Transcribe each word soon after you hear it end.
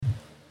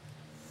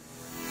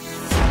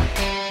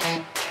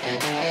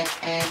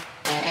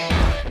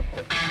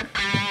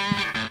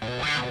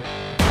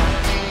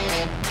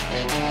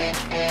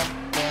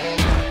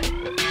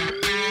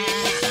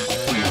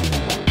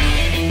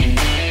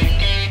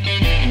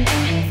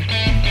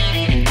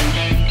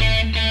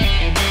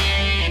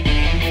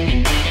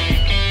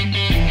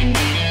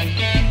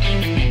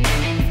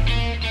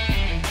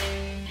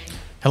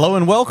Hello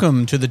and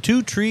welcome to the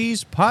Two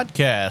Trees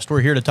Podcast.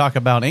 We're here to talk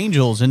about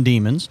angels and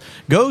demons,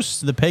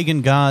 ghosts, the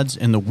pagan gods,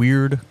 and the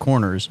weird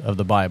corners of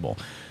the Bible.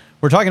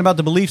 We're talking about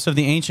the beliefs of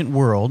the ancient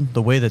world,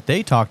 the way that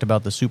they talked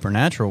about the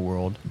supernatural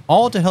world,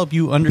 all to help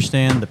you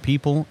understand the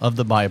people of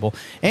the Bible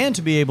and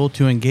to be able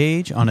to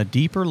engage on a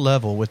deeper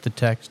level with the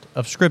text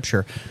of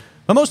Scripture.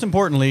 But most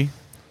importantly,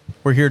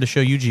 we're here to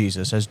show you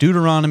Jesus. As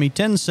Deuteronomy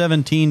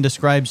 10:17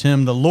 describes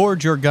him, the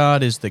Lord your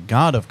God is the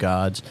God of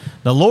gods,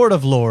 the Lord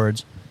of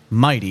lords,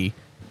 mighty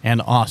and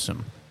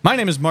awesome. My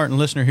name is Martin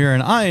Listener here,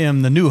 and I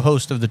am the new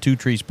host of the Two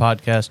Trees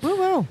Podcast.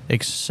 Woo-woo.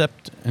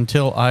 Except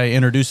until I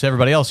introduce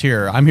everybody else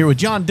here. I'm here with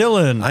John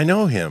Dillon. I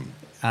know him.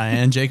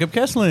 And Jacob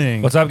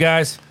Kessling. What's up,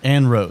 guys?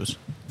 And Rose.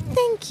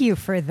 Thank you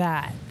for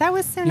that. That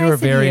was so nice You were of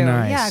very you.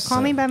 nice. Yeah,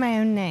 call me by my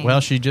own name.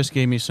 Well, she just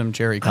gave me some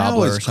cherry I cobbler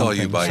always or something. call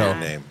you by so your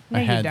name. No,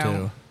 I you had don't.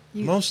 to.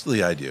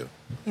 Mostly I do.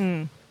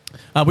 We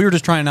were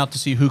just trying out to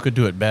see who could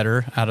do it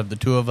better out of the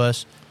two of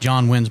us.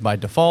 John wins by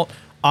default.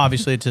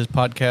 Obviously, it's his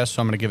podcast,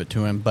 so I'm going to give it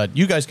to him. But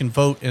you guys can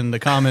vote in the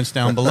comments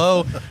down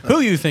below who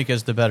you think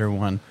is the better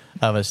one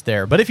of us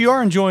there. But if you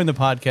are enjoying the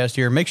podcast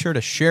here, make sure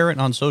to share it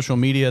on social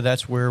media.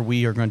 That's where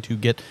we are going to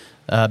get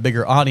a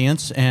bigger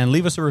audience. And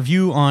leave us a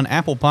review on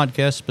Apple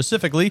Podcasts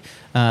specifically.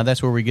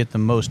 That's where we get the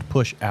most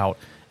push out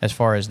as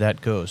far as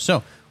that goes.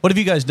 So what have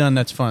you guys done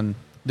that's fun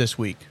this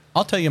week?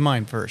 I'll tell you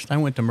mine first. I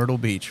went to Myrtle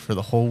Beach for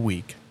the whole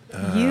week.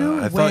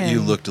 I thought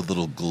you looked a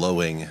little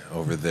glowing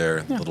over there,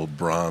 a little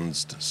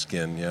bronzed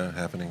skin,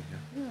 happening.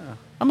 Yeah.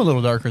 I'm a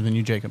little darker than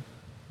you, Jacob.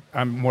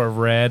 I'm more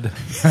red.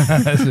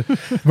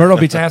 Myrtle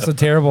Beach has some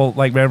terrible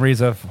memories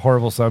of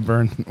horrible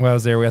sunburn. When I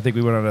was there, I think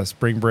we went on a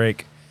spring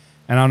break,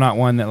 and I'm not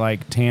one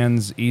that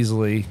tans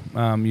easily.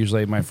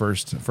 Usually, my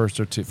first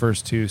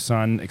two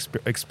sun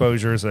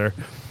exposures are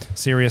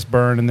serious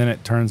burn, and then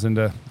it turns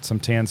into some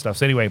tan stuff.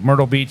 So anyway,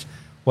 Myrtle Beach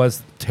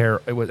was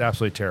it was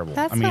absolutely terrible.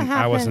 That's I mean, what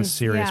happens. I was in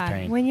serious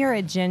pain. When you're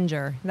a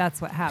ginger,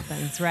 that's what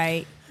happens,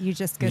 right? You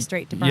just go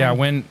straight to burn.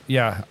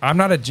 I'm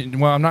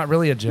not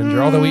really a ginger.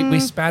 Although we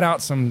spat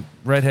out some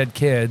redhead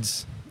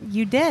kids.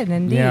 You did,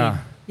 indeed. Yeah.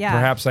 Yeah.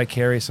 Perhaps I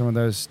carry some of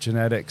those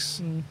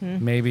genetics.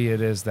 Mm-hmm. Maybe it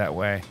is that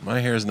way.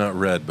 My hair is not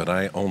red, but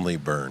I only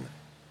burn.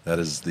 That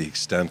is the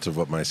extent of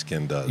what my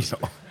skin does.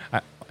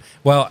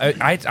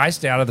 I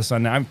stay out of the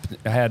sun now.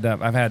 I've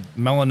had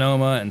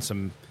melanoma and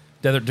some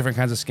different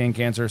kinds of skin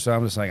cancer, so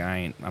I'm just like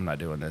I'm not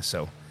doing this.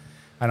 So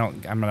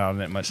I'm not out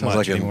in it much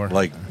anymore.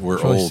 Like we're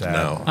It's really old sad.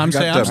 now. I'm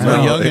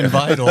still young and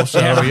vital, so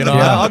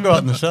I'll go out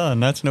in the sun.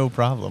 That's no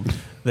problem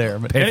there.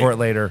 But Pay for it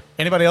later.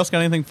 Anybody else got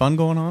anything fun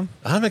going on?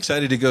 I'm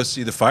excited to go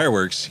see the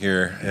fireworks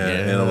here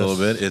in a little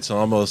bit. It's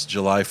almost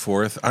July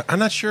 4th. I'm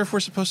not sure if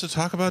we're supposed to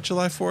talk about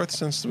July 4th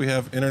since we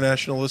have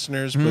international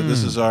listeners, but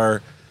this is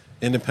our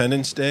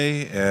Independence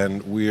Day,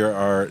 and we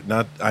are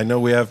not. I know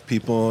we have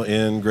people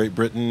in Great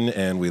Britain,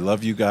 and we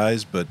love you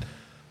guys, but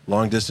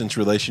long distance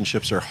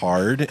relationships are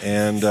hard,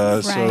 and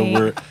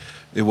so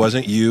it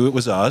wasn't you, it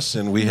was us,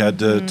 and we had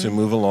to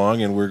move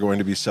along, and we're going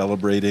to be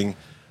celebrating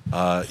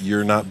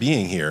your not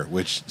being here,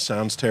 which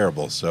sounds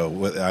terrible.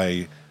 So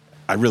I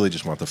really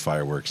just want the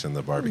fireworks and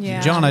the barbecue.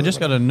 Yeah. John, I just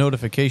got a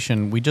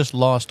notification. We just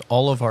lost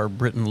all of our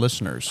Britain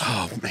listeners.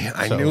 Oh man,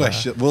 I knew I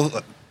should.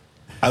 Well,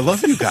 I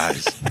love you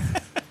guys.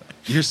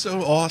 You're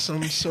so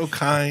awesome, so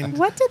kind.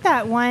 What did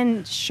that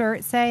one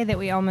shirt say that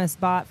we almost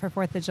bought for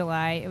 4th of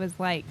July? It was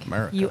like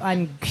America.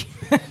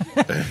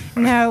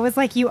 No, it was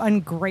like you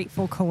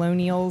ungrateful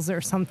colonials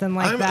or something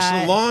like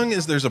that. So long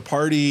as there's a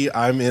party,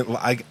 I'm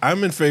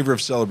in favor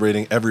of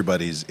celebrating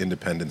everybody's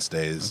Independence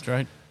Days. That's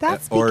right.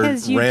 That's or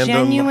because you random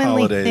genuinely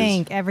holidays.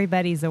 think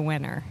everybody's a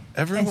winner.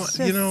 Everyone, It's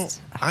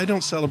just- I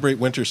don't celebrate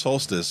winter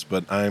solstice,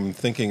 but I'm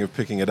thinking of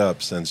picking it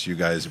up since you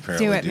guys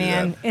apparently Do it,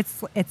 man. that.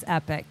 It's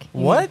epic.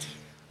 What?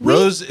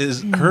 Rose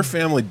her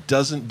family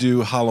doesn't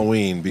do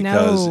Halloween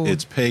because No.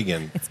 it's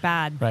pagan, It's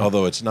bad. Right.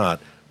 although it's not.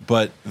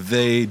 But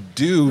they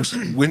do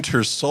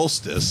winter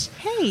solstice,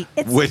 Hey,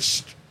 it's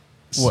which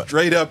What?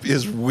 straight up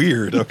is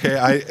weird.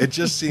 Okay, it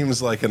just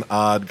seems like an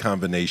odd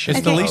combination.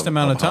 It's the least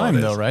amount of time,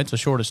 holidays. though, right? It's the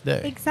shortest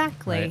day.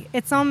 exactly. Right.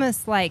 It's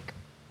almost like,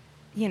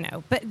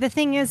 but the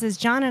thing is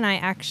John and I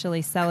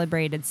actually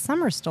celebrated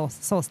summer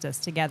solstice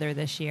together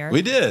this year.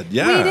 We did,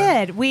 yeah. We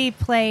did. We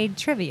played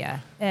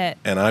trivia,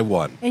 And I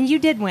won. and you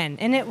did win,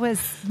 and it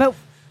was. But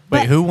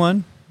Wait, who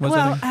won? Was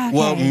well, it? okay.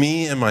 Well,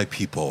 me and my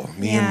people,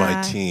 and my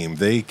Yeah. team,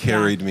 they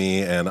carried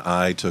me, and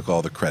I took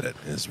all the credit.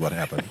 Is what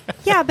happened.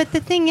 Yeah, but the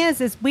thing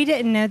is we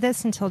didn't know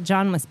this until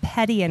John was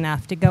petty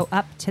enough to go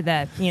up to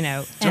the,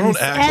 Don't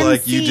act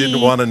like you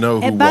didn't wanna know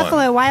who at won.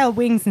 Buffalo Wild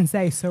Wings and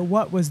say, so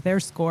what was their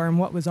score and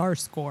what was our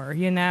score?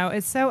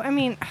 It's so. I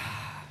mean,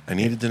 I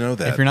needed to know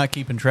that. If you're not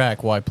keeping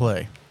track, why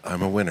play?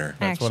 I'm a winner.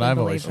 I That's what actually I've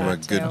always believe I'm a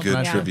that, good too.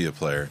 Yeah. trivia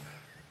player.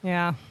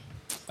 Yeah.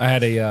 I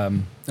had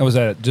I was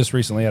just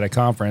recently at a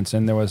conference,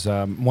 and there was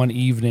one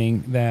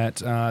evening that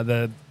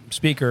the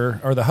speaker,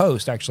 or the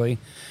host actually,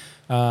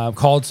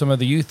 called some of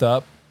the youth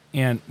up.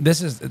 And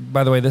this is,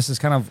 by the way, this is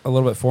kind of a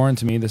little bit foreign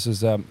to me. This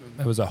is it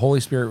was a Holy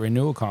Spirit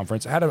Renewal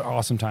Conference. I had an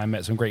awesome time,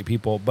 met some great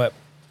people, but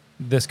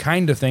this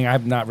kind of thing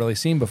I've not really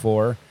seen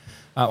before.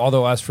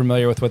 although I was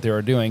familiar with what they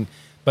were doing.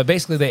 But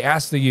basically, they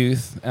asked the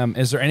youth,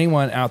 is there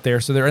anyone out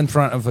there? So they're in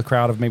front of a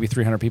crowd of maybe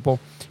 300 people.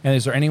 And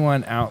is there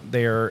anyone out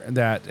there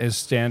that is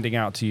standing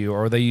out to you?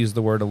 Or they use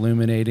the word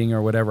illuminating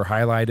or whatever,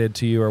 highlighted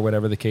to you or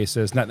whatever the case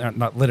is.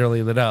 Not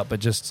literally lit up, but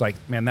just like,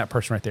 man, that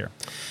person right there.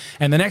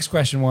 And the next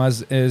question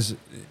is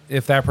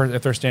if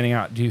they're standing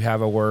out, do you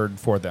have a word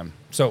for them?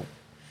 So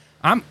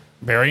I'm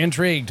very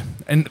intrigued.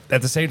 And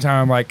at the same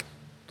time, I'm like,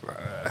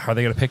 how are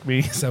they going to pick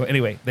me? So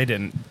anyway, they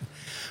didn't.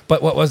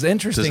 But what was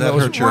interesting? Does that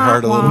hurt your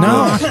heart a little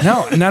bit?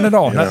 No, not at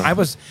all.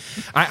 Yeah.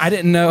 I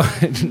didn't know.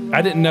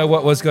 I didn't know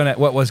what was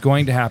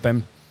going to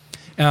happen.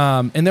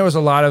 And there was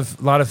a lot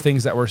of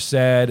things that were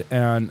said,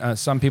 and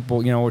some people,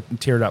 were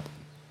teared up.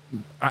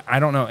 I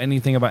don't know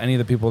anything about any of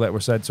the people that were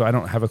said, so I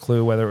don't have a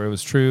clue whether it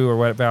was true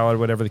or valid,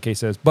 whatever the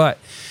case is. But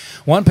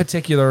one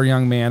particular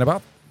young man,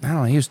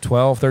 he was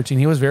 12, 13.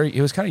 He was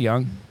kind of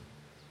young.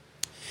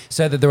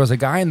 Said that there was a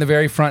guy in the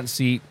very front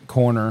seat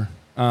corner.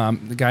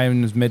 The guy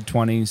in his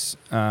mid-20s,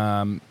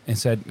 and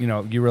said,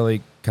 you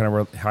really kind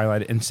of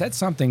highlighted, and said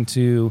something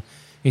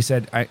he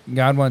said,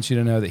 God wants you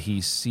to know that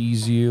he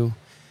sees you.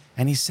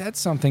 And he said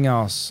something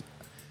else.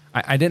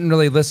 I didn't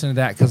really listen to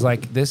that because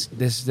like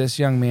this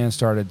young man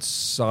started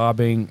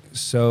sobbing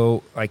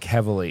so like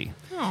heavily.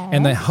 Aww.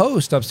 And the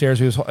host upstairs,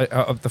 who was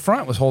up the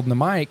front, was holding the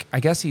mic. I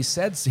guess he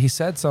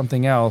said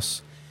something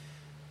else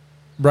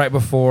right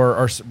before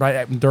or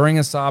right during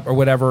a sob or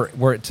whatever,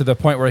 where to the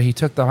point where he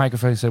took the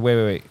microphone and said,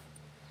 wait.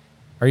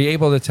 Are you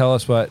able to tell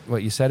us what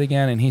you said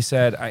again? And he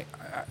said,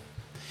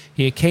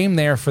 he came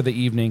there for the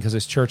evening because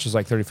his church is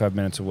like 35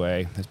 minutes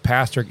away. His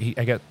pastor,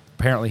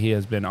 apparently he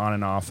has been on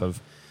and off of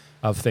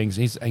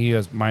things.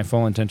 My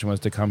full intention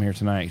was to come here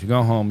tonight, to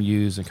go home,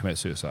 use, and commit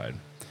suicide.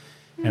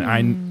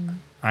 And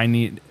I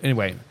need,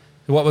 anyway,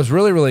 what was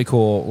really, really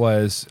cool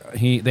was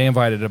they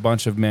invited a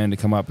bunch of men to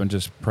come up and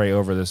just pray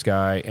over this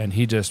guy, and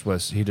he just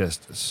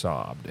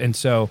sobbed. And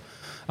so,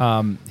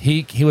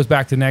 he was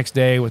back the next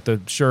day with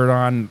the shirt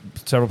on.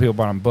 Several people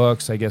bought him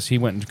books. I guess he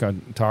went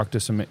and talked to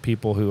some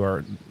people who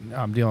are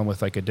dealing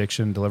with like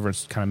addiction,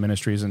 deliverance kind of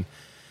ministries. And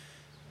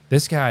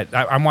this guy,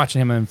 I'm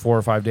watching him in 4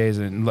 or 5 days,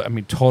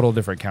 and total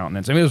different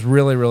countenance. I mean, it was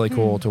really, really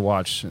cool to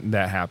watch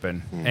that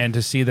happen and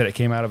to see that it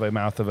came out of the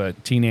mouth of a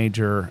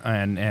teenager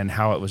and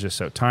how it was just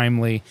so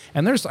timely.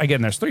 And there's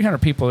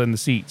 300 people in the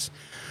seats.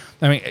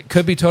 I mean, it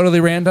could be totally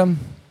random.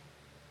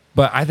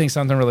 But I think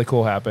something really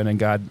cool happened, and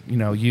God,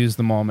 used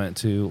the moment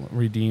to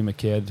redeem a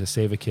kid, to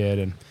save a kid,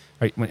 and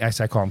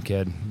I call him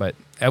kid, but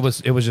it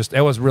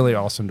was really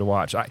awesome to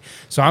watch.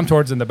 So I'm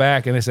towards in the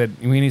back, and they said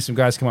we need some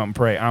guys to come up and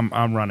pray.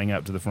 I'm running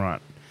up to the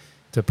front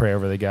to pray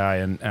over the guy,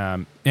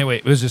 and anyway,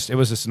 it was just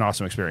an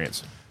awesome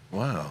experience.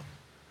 Wow.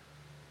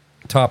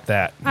 Top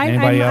that.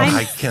 Anybody else?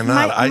 I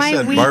cannot. I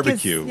said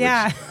barbecue.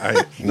 Yeah.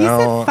 You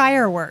said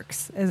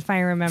fireworks, if I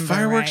remember.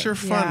 Fireworks right. are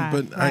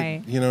fun,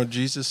 Yeah, but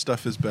Jesus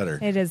stuff is better.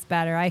 It is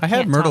better. I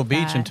had Myrtle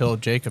Beach until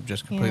Jacob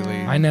just completely.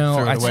 Yeah. I know.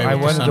 I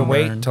wanted to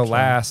wait till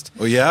last.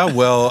 Well, yeah.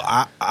 Well,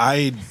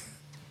 I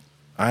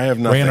have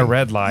nothing. Ran a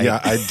red light. Yeah,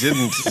 I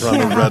didn't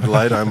run a red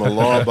light. I'm a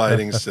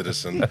law-abiding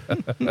citizen.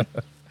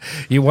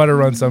 You want to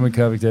run some in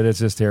Covington, it's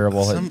just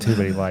terrible. Too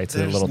many lights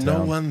in a little town. There's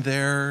no one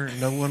there.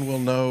 No one will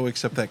know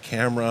except that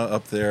camera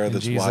up there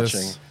that's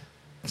watching.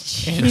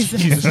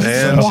 Jesus.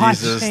 And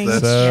Jesus,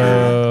 that's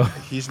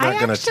true. He's not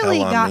going to tell on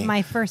me. I actually got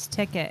my first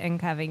ticket in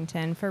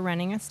Covington for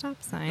running a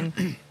stop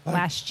sign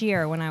last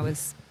year when I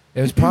was...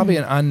 It was probably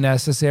an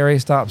unnecessary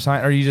stop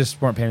sign, or you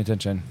just weren't paying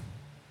attention.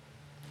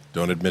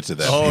 Don't admit to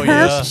that. Oh,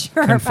 yeah.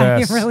 Sure,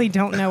 Confess. I really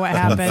don't know what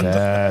happened.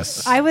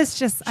 Confess. I was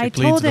just... She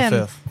pleads the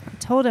fifth.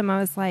 I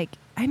was like,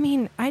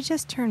 I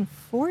just turned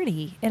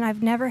 40 and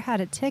I've never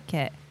had a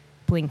ticket.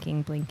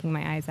 Blinking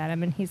my eyes at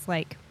him, and he's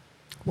like,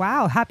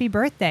 wow, happy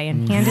birthday,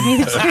 and handed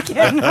me the ticket.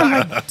 And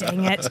I'm like,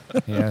 dang it.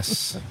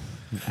 Yes.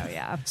 Oh,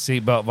 yeah.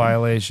 Seatbelt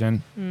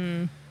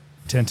violation.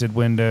 Tinted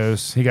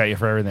windows. He got you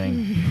for everything.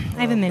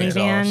 I have a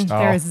minivan. Oh,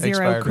 There's zero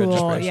expired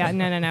cool. registration.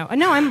 Yeah, no.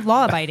 No, I'm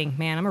law abiding,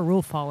 man. I'm a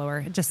rule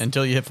follower. Just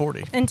Until you hit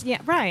 40. And yeah,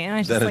 right. And I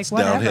was Then just it's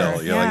like, whatever.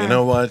 downhill. You're like, you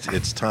know what?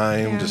 It's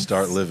time to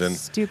start living.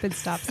 Stupid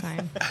stop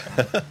sign.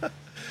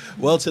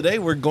 Well, today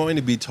we're going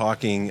to be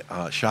talking,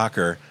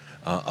 shocker,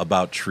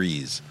 about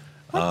trees.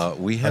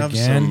 We have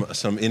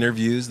some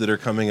interviews that are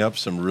coming up.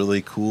 Some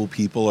really cool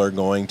people are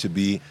going to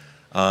be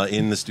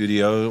in the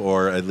studio,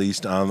 or at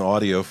least on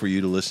audio for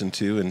you to listen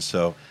to. And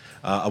so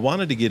I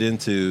wanted to get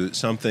into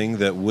something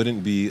that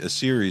wouldn't be a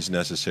series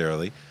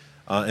necessarily.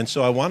 And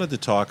so I wanted to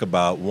talk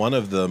about one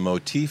of the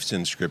motifs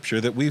in Scripture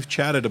that we've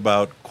chatted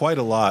about quite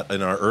a lot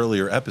in our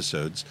earlier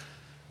episodes.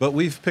 But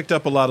we've picked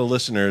up a lot of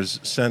listeners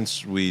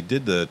since we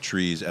did the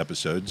trees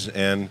episodes,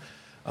 and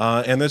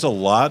there's a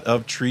lot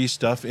of tree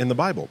stuff in the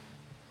Bible.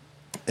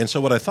 And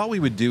so what I thought we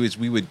would do is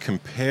we would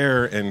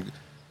compare and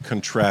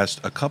contrast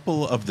a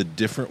couple of the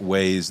different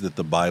ways that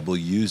the Bible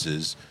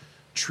uses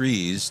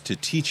trees to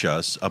teach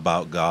us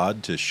about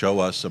God, to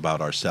show us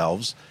about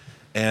ourselves,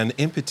 and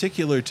in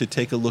particular to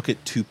take a look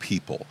at two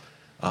people.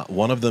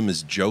 One of them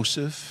is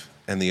Joseph,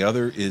 and the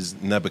other is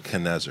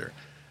Nebuchadnezzar.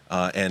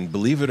 And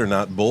believe it or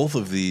not, both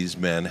of these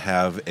men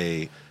have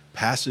a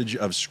passage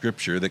of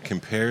Scripture that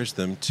compares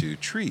them to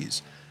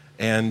trees.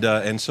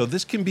 And so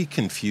this can be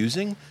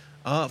confusing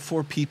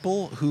for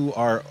people who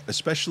are,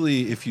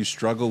 especially if you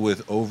struggle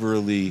with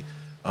overly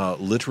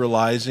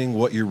literalizing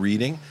what you're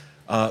reading.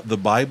 The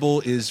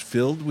Bible is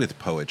filled with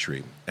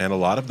poetry, and a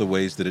lot of the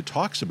ways that it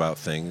talks about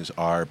things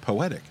are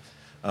poetic.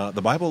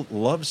 The Bible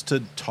loves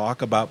to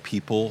talk about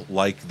people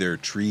like they're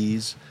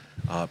trees.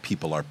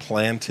 People are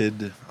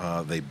planted,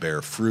 they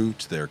bear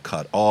fruit, they're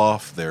cut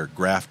off, they're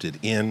grafted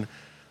in.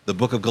 The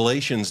book of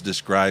Galatians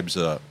describes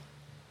a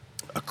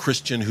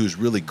Christian who's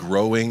really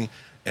growing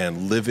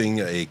and living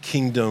a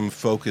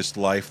kingdom-focused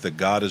life, that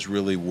God is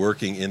really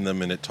working in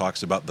them, and it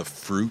talks about the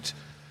fruit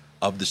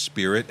of the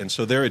Spirit. And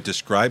so there it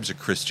describes a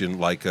Christian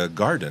like a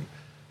garden,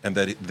 and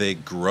that they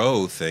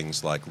grow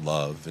things like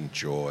love and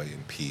joy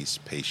and peace,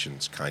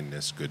 patience,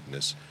 kindness,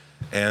 goodness.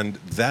 And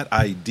that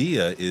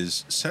idea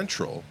is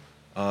central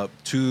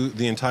to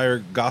the entire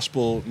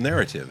gospel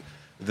narrative,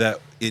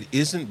 that it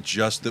isn't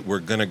just that we're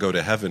going to go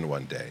to heaven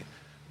one day,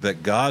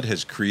 that God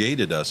has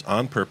created us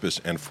on purpose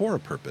and for a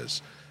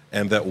purpose,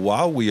 and that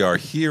while we are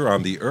here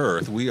on the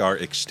earth, we are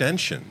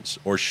extensions,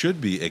 or should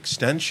be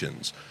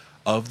extensions,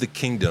 of the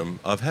kingdom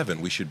of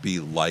heaven. We should be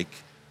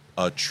like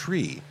a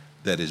tree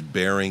that is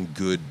bearing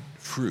good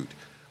fruit.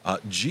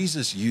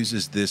 Jesus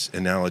uses this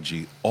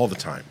analogy all the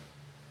time.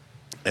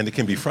 And it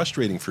can be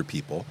frustrating for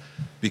people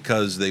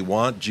because they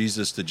want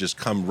Jesus to just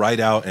come right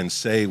out and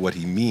say what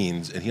he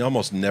means, and he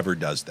almost never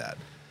does that.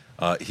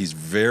 He's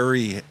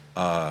very,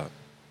 I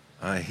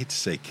hate to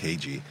say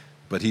cagey,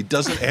 but he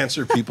doesn't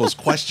answer people's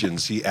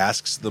questions. He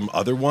asks them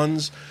other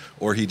ones,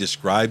 or he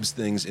describes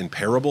things in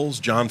parables.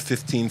 John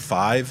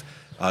 15:5,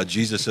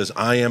 Jesus says,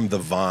 I am the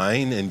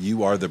vine and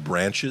you are the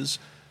branches.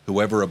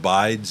 Whoever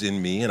abides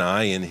in me and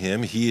I in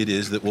him, he it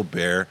is that will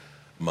bear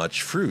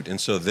much fruit.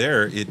 And so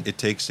there it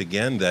takes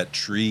again that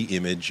tree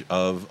image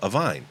of a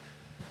vine.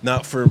 Now,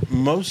 for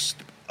most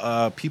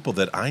people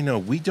that I know,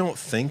 we don't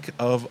think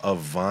of a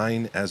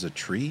vine as a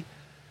tree.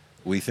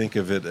 We think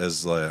of it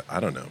as, I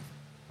don't know,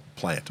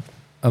 plant.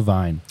 A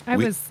vine.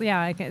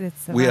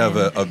 We have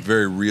a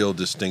very real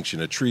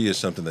distinction. A tree is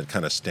something that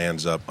kind of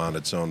stands up on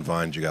its own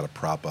vines. You got to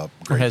prop up.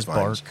 Or has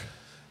vines. bark.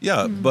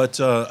 Yeah, but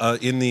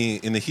in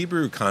the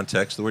Hebrew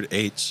context, the word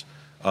eitz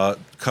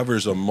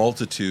covers a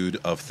multitude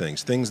of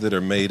things that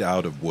are made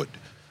out of wood.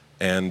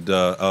 And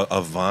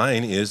a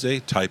vine is a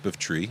type of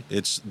tree.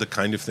 It's the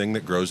kind of thing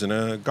that grows in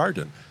a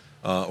garden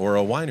or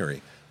a winery.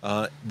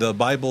 The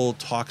Bible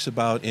talks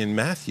about in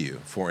Matthew,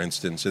 for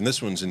instance, and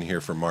this one's in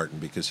here for Martin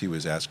because he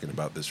was asking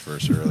about this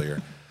verse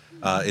earlier.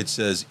 It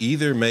says,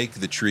 either make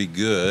the tree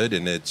good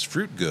and its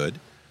fruit good,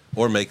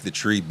 or make the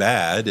tree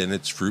bad and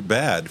its fruit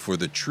bad, for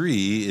the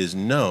tree is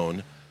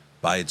known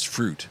by its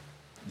fruit.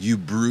 You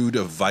brood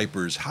of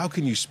vipers, how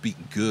can you speak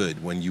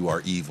good when you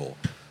are evil?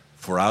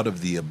 For out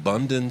of the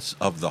abundance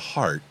of the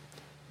heart,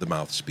 the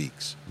mouth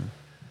speaks.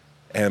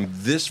 And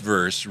this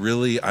verse,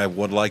 really, I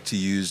would like to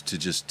use to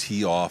just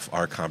tee off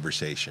our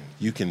conversation.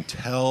 You can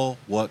tell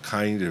what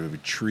kind of a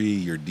tree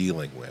you're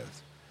dealing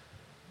with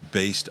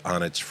based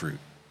on its fruit.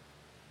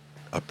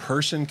 A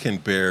person can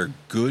bear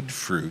good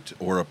fruit,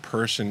 or a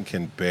person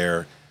can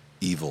bear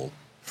evil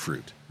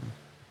fruit.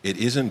 It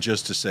isn't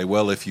just to say,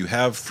 well, if you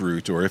have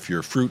fruit or if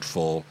you're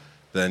fruitful,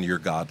 then you're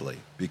godly,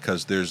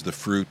 because there's the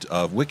fruit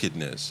of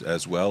wickedness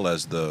as well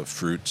as the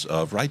fruits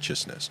of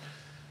righteousness.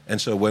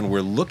 And so when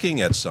we're looking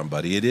at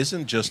somebody, it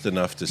isn't just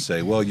enough to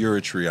say, well, you're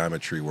a tree, I'm a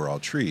tree, we're all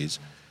trees.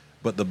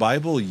 But the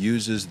Bible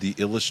uses the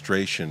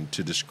illustration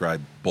to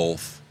describe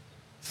both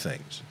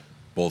things,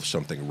 both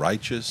something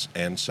righteous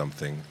and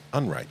something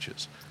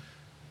unrighteous.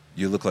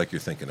 You look like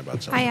you're thinking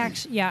about something.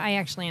 I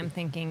actually am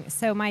thinking.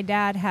 So my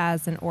dad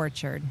has an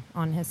orchard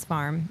on his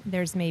farm.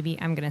 There's maybe,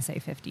 I'm going to say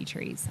 50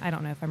 trees. I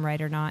don't know if I'm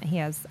right or not. He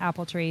has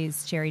apple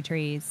trees, cherry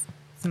trees,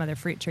 some other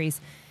fruit trees.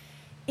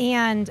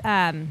 And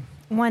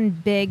one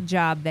big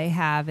job they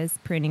have is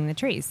pruning the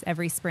trees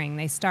every spring.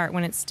 They start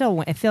when it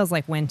feels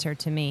like winter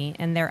to me,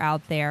 and they're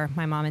out there,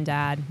 my mom and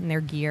dad, in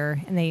their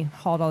gear, and they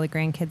hauled all the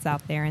grandkids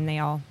out there and they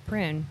all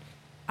prune.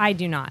 I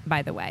do not,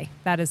 by the way.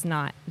 That is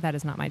not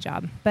my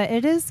job. But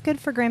it is good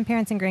for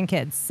grandparents and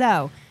grandkids.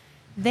 So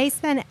they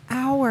spend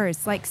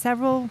hours, like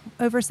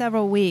over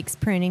several weeks,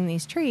 pruning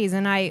these trees.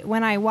 And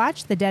when I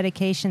watch the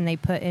dedication they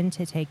put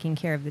into taking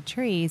care of the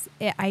trees,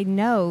 I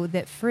know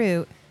that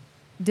fruit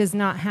does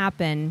not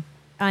happen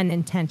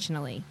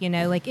unintentionally.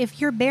 Like if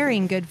you're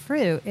bearing good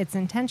fruit, it's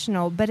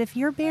intentional. But if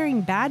you're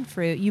bearing bad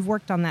fruit, you've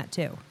worked on that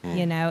too.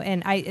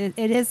 And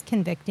it is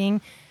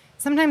convicting.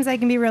 Sometimes I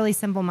can be really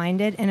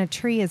simple-minded, and a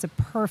tree is a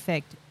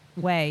perfect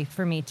way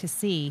for me to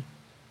see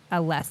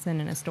a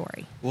lesson in a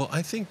story. Well,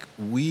 I think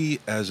we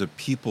as a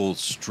people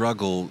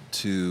struggle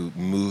to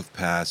move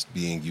past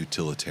being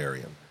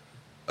utilitarian.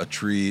 A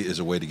tree is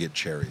a way to get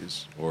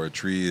cherries, or a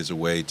tree is a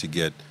way to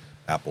get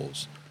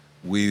apples.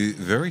 We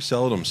very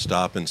seldom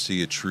stop and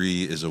see a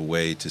tree as a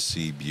way to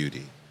see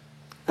beauty.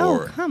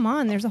 Oh, come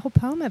on. There's a whole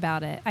poem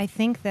about it. I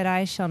think that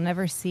I shall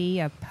never see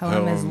a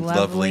poem as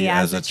lovely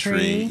as a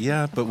tree.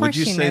 Yeah, but Of would course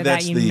you say know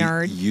that's that, the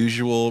nerd.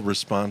 usual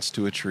response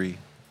to a tree?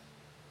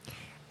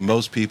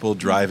 Most people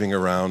driving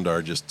around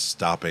are just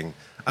stopping.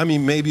 I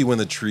mean, maybe when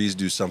the trees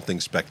do something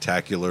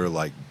spectacular,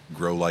 like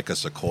grow like a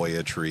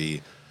sequoia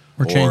tree,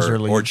 Or change their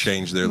leaves. or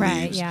change their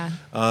Right, leaves. yeah.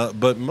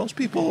 But most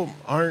people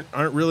aren't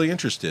really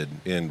interested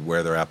in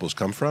where their apples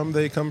come from.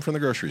 They come from the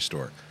grocery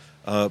store.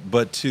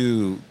 But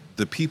to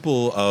the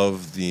people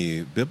of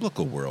the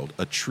biblical world,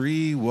 a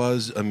tree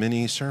was a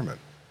mini sermon.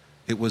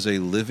 It was a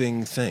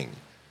living thing.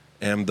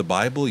 And the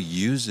Bible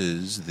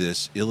uses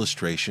this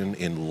illustration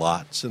in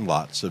lots and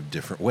lots of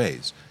different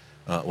ways.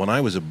 When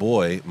I was a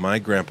boy, my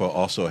grandpa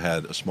also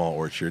had a small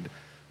orchard,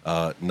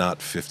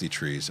 not 50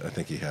 trees. I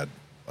think he had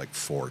like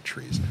 4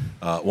 trees.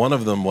 One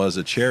of them was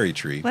a cherry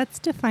tree. Let's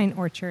define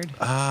orchard.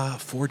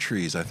 4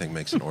 trees, I think,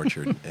 makes an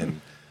orchard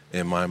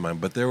in my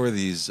mind. But there were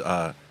these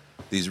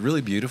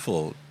really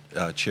beautiful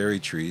cherry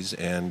trees,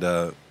 and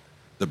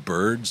the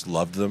birds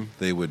loved them.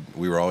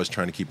 We were always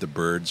trying to keep the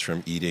birds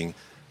from eating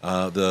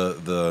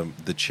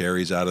the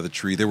cherries out of the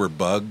tree. There were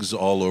bugs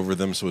all over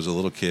them, so as a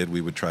little kid,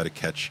 we would try to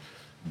catch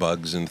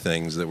bugs and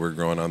things that were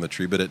growing on the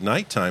tree. But at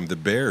nighttime, the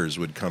bears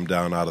would come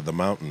down out of the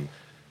mountain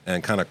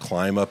and kind of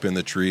climb up in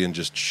the tree and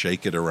just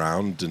shake it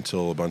around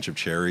until a bunch of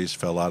cherries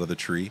fell out of the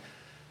tree.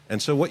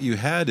 And so what you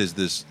had is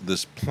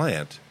this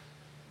plant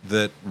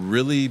that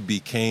really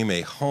became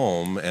a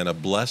home and a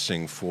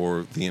blessing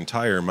for the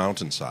entire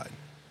mountainside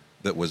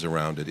that was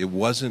around it. It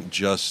wasn't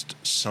just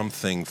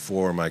something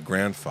for my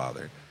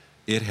grandfather.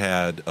 It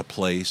had a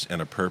place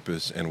and a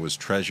purpose and was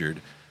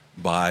treasured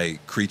by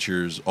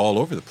creatures all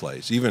over the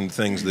place, even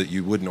things that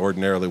you wouldn't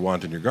ordinarily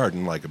want in your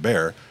garden, like a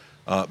bear.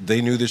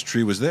 They knew this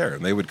tree was there,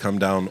 and they would come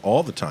down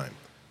all the time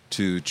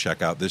to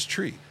check out this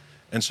tree.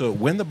 And so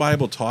when the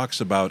Bible talks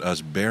about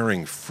us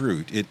bearing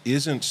fruit, it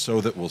isn't so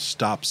that we'll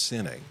stop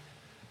sinning.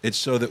 It's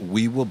so that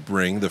we will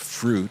bring the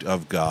fruit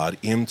of God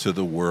into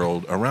the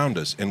world around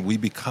us, and we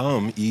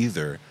become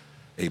either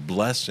a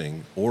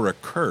blessing or a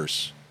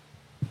curse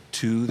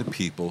to the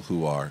people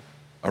who are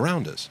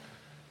around us.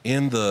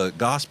 In the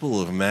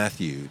Gospel of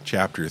Matthew,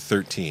 chapter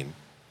 13,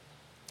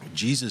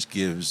 Jesus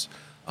gives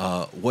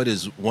what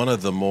is one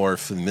of the more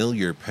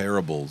familiar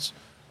parables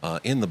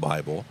in the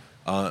Bible.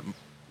 Let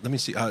me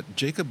see.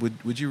 Jacob,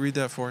 would you read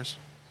that for us?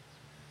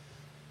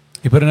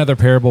 He put another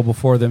parable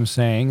before them,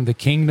 saying, "The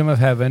kingdom of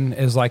heaven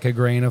is like a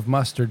grain of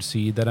mustard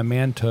seed that a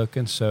man took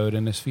and sowed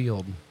in his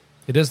field.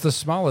 It is the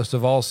smallest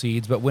of all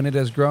seeds, but when it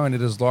has grown,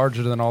 it is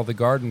larger than all the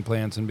garden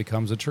plants and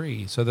becomes a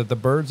tree, so that the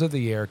birds of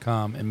the air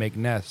come and make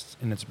nests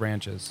in its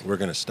branches." We're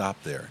going to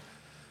stop there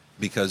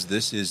because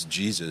this is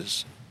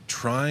Jesus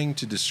trying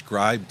to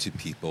describe to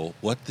people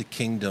what the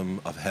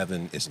kingdom of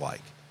heaven is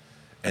like.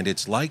 And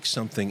it's like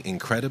something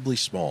incredibly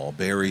small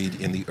buried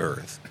in the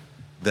earth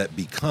that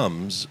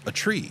becomes a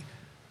tree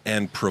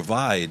and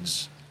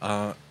provides,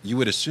 you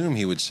would assume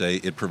he would say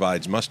it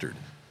provides mustard.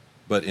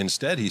 But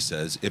instead, he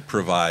says, it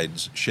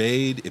provides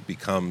shade, it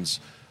becomes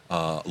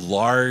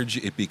large,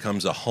 it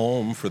becomes a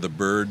home for the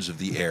birds of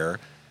the air.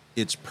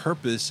 Its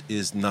purpose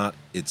is not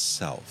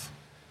itself.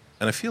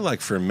 And I feel like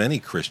for many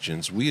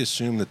Christians, we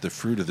assume that the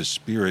fruit of the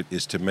Spirit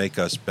is to make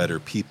us better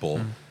people.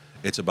 Mm.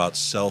 It's about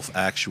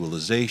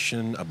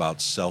self-actualization,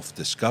 about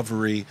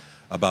self-discovery,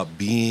 about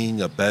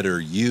being a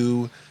better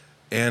you.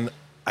 And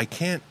I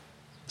can't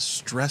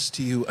stress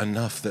to you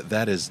enough that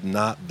that is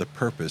not the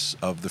purpose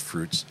of the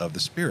fruits of the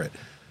Spirit.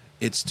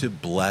 It's to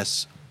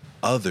bless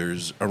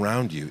others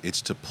around you.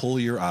 It's to pull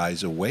your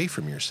eyes away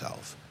from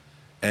yourself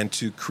and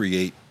to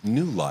create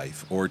new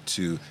life or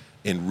to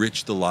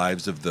enrich the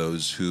lives of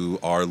those who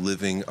are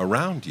living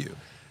around you.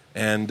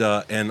 And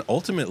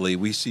ultimately,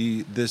 we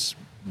see this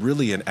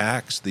really in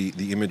Acts.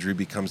 The imagery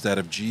becomes that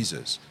of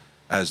Jesus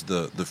as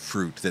the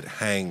fruit that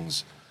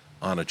hangs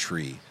on a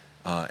tree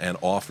and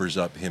offers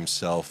up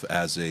himself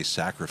as a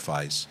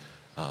sacrifice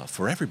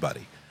for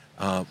everybody.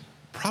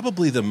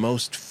 Probably the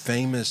most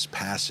famous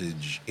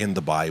passage in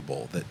the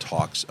Bible that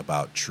talks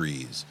about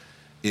trees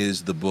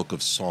is the book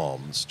of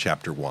Psalms,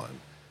 chapter 1,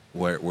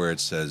 where it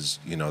says,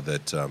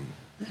 that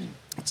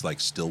it's like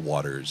still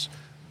waters,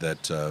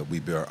 that we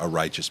bear a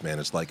righteous man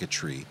is like a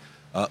tree.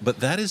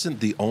 But that isn't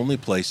the only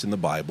place in the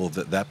Bible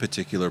that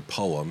particular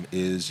poem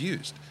is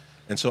used.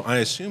 And so I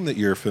assume that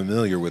you're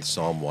familiar with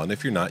Psalm 1.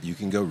 If you're not, you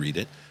can go read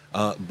it.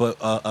 But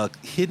a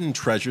hidden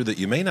treasure that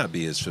you may not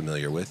be as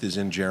familiar with is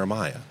in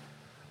Jeremiah.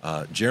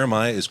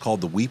 Jeremiah is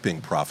called the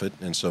weeping prophet,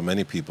 and so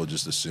many people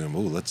just assume,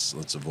 let's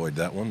avoid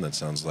that one. That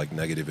sounds like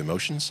negative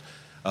emotions.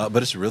 But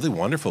it's a really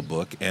wonderful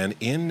book, and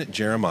in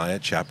Jeremiah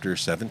chapter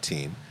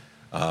 17,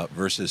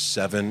 verses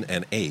 7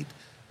 and 8,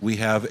 we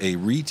have a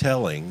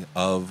retelling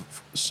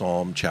of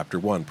Psalm chapter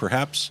 1.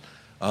 Perhaps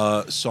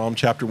Psalm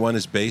chapter 1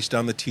 is based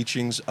on the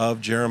teachings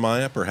of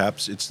Jeremiah.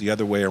 Perhaps it's the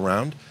other way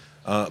around.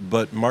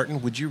 But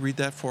Martin, would you read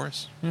that for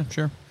us? Yeah,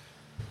 sure.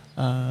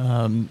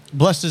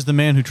 Blessed is the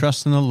man who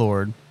trusts in the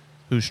Lord,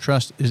 whose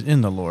trust is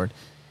in the Lord.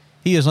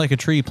 He is like a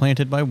tree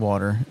planted by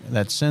water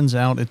that sends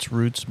out its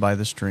roots by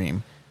the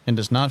stream, and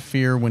does not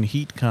fear when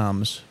heat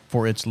comes,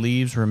 for its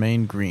leaves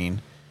remain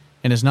green,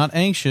 and is not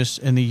anxious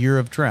in the year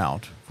of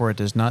drought, for it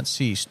does not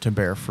cease to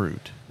bear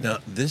fruit. Now,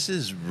 this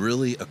is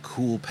really a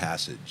cool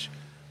passage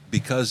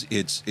because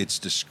it's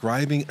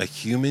describing a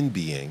human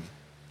being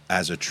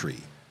as a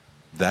tree.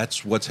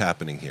 That's what's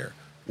happening here.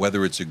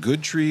 Whether it's a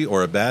good tree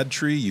or a bad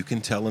tree, you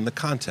can tell in the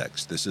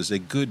context. This is a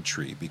good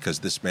tree because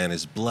this man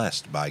is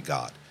blessed by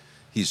God.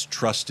 He's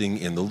trusting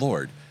in the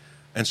Lord.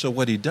 And so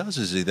what he does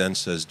is he then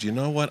says, do you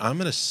know what? I'm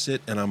going to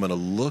sit and I'm going to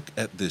look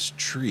at this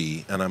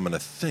tree and I'm going to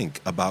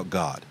think about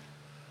God.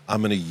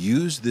 I'm going to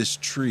use this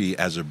tree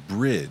as a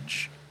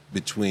bridge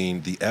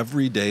between the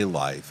everyday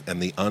life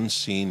and the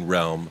unseen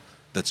realm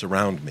that's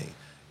around me.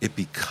 It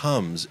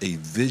becomes a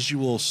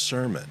visual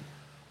sermon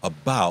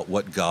about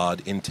what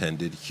God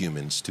intended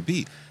humans to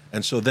be.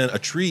 And so then a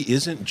tree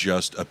isn't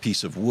just a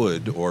piece of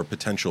wood or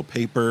potential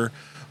paper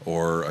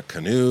or a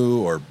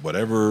canoe or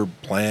whatever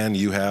plan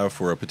you have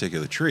for a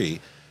particular tree.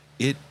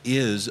 It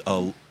is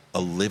a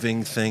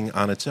living thing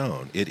on its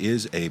own. It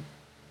is a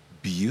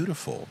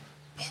beautiful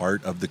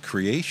part of the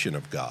creation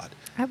of God.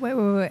 Wait.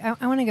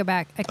 I want to go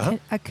back.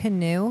 A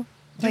canoe?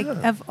 Like,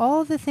 Yeah. of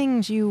all the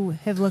things you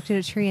have looked at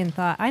a tree and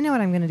thought, I know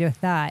what I'm going to do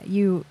with that,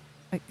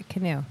 a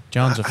canoe.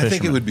 John's a I fisherman.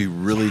 think it would be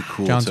really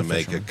cool John's to a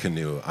make a fisherman.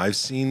 canoe. I've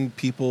seen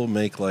people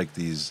make like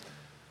these.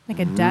 Like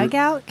a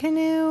dugout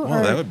canoe?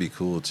 Well, or that would be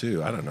cool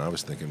too. I don't know. I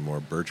was thinking more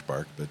birch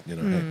bark, but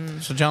hey.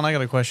 So, John, I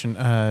got a question.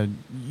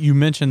 You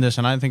mentioned this,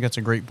 and I think that's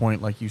a great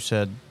point. Like you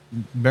said,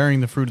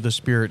 bearing the fruit of the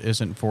Spirit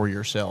isn't for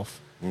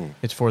yourself.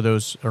 It's for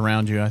those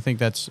around you. I think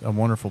that's a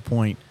wonderful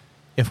point.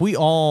 If we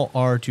all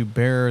are to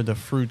bear the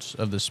fruits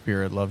of the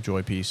Spirit, love,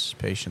 joy, peace,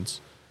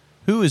 patience,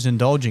 who is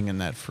indulging in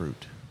that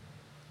fruit?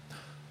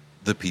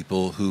 The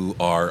people who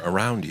are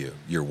around you,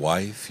 your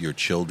wife, your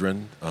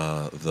children,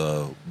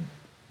 the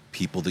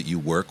people that you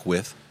work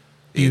with.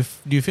 Do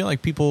you feel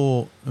like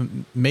people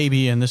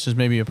maybe, and this is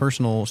maybe a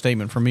personal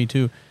statement for me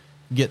too,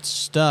 get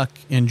stuck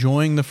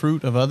enjoying the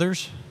fruit of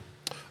others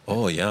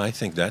Oh, yeah, I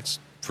think that's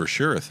for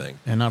sure a thing.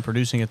 and not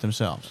producing it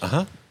themselves?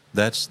 Uh-huh.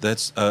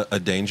 That's a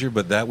danger,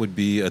 but that would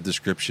be a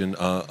description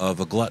of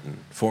a glutton.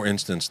 For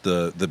instance,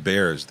 the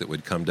bears that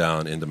would come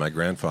down into my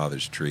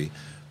grandfather's tree,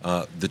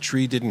 the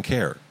tree didn't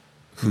care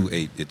who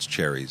ate its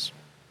cherries.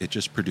 It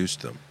just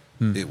produced them.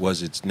 It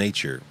was its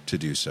nature to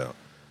do so.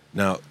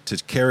 Now,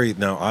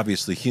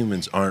 obviously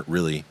humans aren't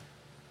really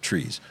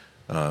trees.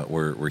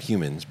 We're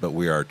humans, but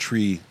we are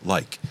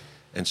tree-like.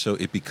 And so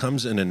it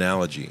becomes an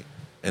analogy.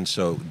 And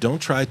so don't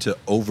try to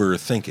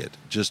overthink it.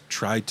 Just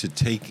try to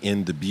take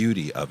in the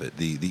beauty of it,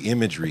 the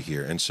imagery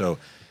here. And so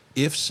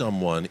if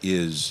someone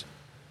is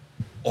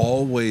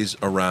always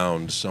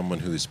around someone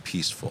who is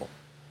peaceful,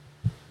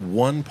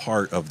 one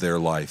part of their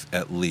life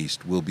at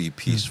least will be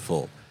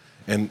peaceful.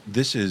 And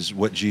this is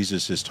what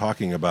Jesus is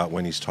talking about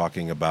when he's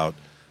talking about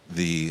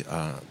the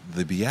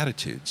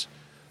Beatitudes.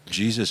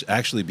 Jesus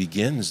actually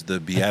begins the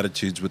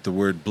Beatitudes with the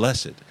word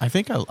blessed. I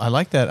think I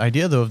like that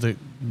idea, though, of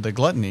the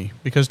gluttony,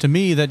 because to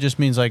me that just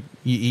means like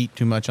you eat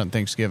too much on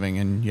Thanksgiving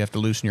and you have to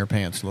loosen your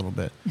pants a little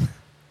bit.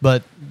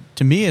 But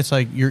to me, it's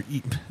like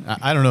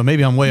I don't know,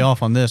 maybe I'm way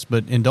off on this,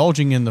 but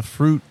indulging in the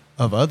fruit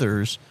of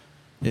others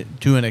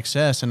to an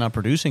excess and not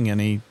producing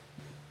any,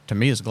 to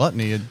me, is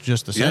gluttony. It's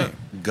just the same.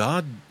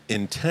 God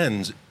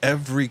intends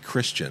every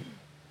Christian,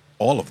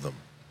 all of them,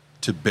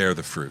 to bear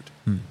the fruit.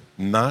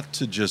 Not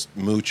to just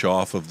mooch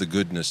off of the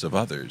goodness of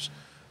others,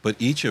 but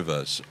each of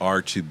us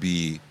are to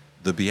be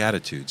the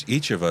Beatitudes.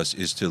 Each of us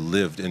is to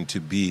live and to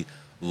be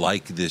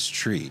like this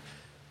tree.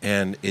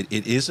 And it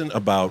isn't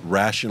about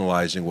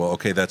rationalizing, well,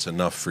 okay, that's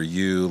enough for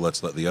you.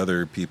 Let's let the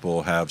other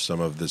people have some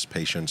of this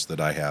patience that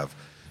I have.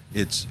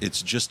 It's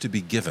just to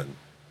be given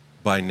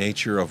by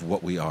nature of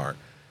what we are.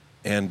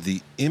 And the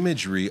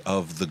imagery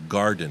of the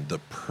garden, the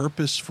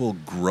purposeful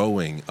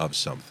growing of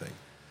something,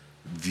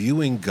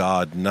 viewing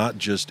God not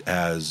just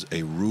as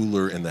a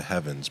ruler in the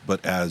heavens,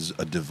 but as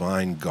a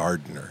divine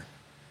gardener,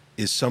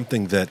 is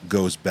something that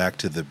goes back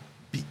to the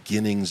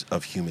beginnings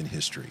of human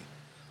history.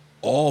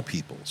 All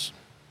peoples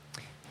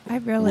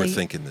were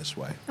thinking this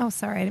way. Oh,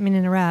 sorry, I didn't mean to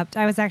interrupt.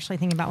 I was actually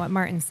thinking about what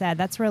Martin said.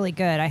 That's really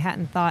good. I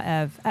hadn't thought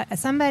of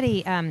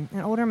somebody, an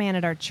older man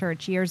at our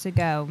church years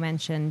ago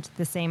mentioned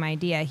the same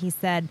idea. He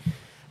said,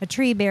 a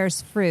tree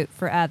bears fruit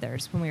for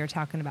others when we were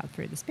talking about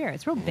fruit of the Spirit.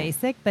 It's real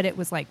basic, but it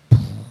was like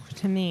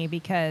to me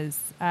because,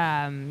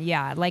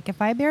 like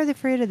if I bear the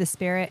fruit of the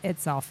Spirit,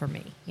 it's all for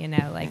me.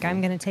 Like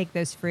I'm going to take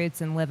those fruits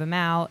and live them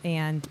out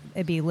and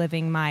be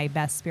living my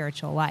best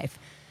spiritual life.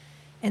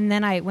 And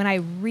then when I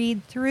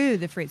read through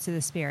the fruits of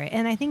the Spirit,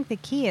 and I think the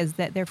key is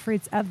that they're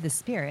fruits of the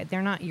Spirit.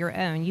 They're not your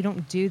own. You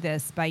don't do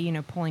this by,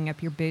 pulling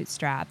up your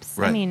bootstraps.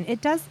 Right. I mean,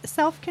 it does.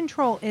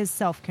 Self-control is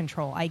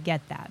self-control. I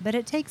get that. But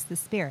it takes the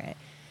Spirit.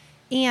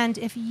 And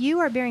if you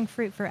are bearing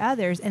fruit for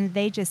others and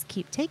they just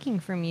keep taking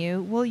from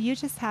you, well, you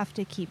just have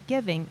to keep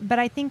giving. But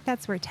I think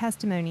that's where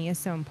testimony is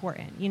so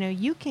important.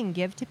 You can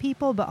give to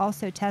people, but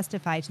also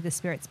testify to the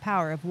Spirit's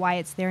power of why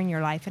it's there in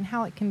your life and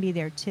how it can be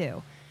there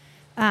too.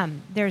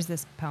 There's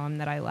this poem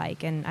that I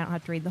like, and I don't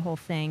have to read the whole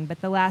thing, but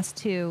the last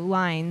two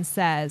lines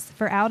says,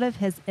 "For out of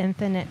his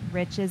infinite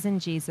riches in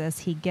Jesus,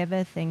 he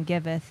giveth and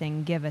giveth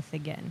and giveth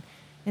again."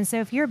 And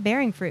so if you're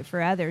bearing fruit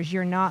for others,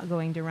 you're not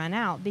going to run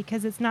out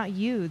because it's not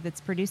you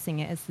that's producing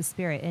it, it's the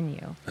Spirit in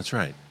you. That's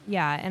right.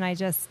 Yeah, and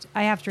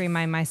I have to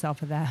remind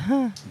myself of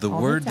that. The all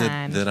word the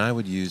time. that I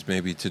would use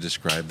maybe to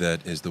describe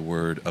that is the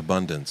word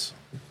abundance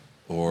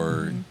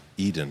or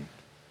Eden.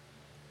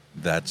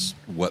 That's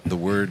what the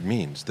word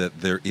means,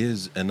 that there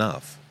is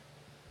enough.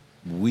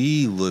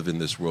 We live in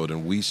this world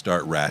and we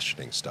start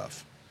rationing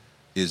stuff.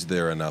 Is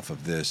there enough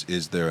of this?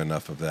 Is there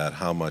enough of that?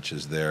 How much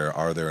is there?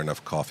 Are there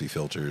enough coffee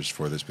filters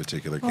for this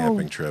particular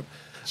camping trip?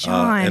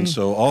 John. And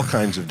so all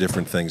kinds of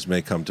different things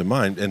may come to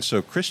mind. And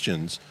so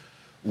Christians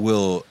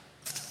will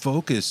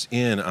focus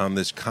in on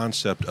this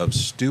concept of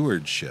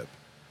stewardship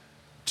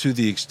to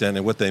the extent,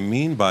 and what they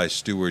mean by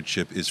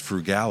stewardship is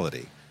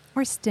frugality.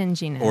 Or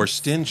stinginess.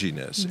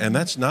 Mm-hmm. And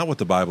that's not what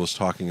the Bible is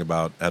talking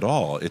about at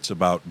all. It's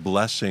about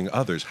blessing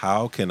others.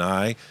 How can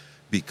I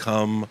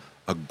become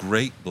a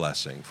great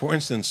blessing? For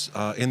instance,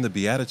 in the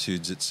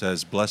Beatitudes, it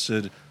says,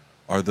 "Blessed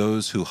are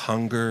those who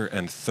hunger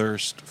and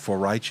thirst for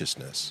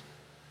righteousness,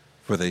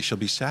 for they shall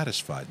be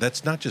satisfied."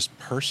 That's not just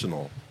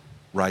personal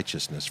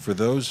righteousness. For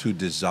those who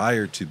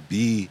desire to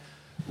be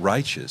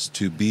righteous,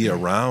 to be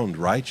around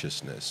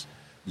righteousness,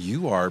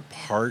 you are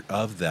part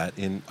of that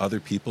in other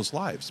people's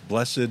lives.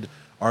 Blessed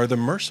are the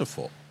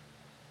merciful,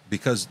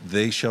 because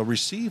they shall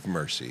receive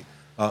mercy.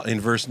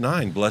 In verse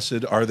 9,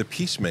 "Blessed are the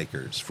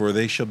peacemakers, for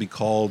they shall be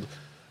called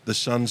the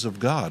sons of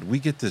God." We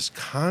get this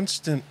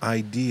constant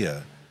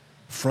idea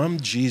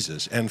from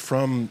Jesus and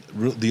from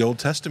the Old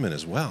Testament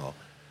as well,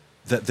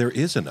 that there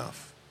is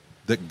enough,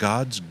 that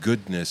God's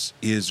goodness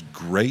is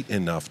great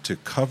enough to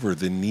cover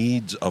the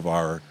needs of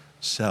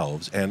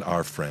ourselves and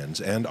our friends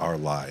and our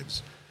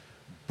lives.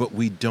 But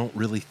we don't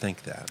really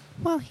think that.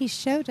 Well, he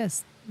showed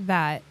us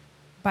that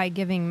by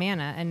giving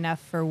manna enough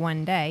for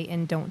one day,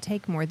 and don't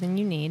take more than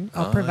you need.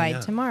 I'll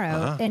provide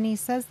tomorrow. And he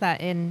says that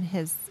in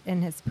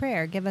his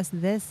prayer, "Give us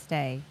this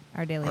day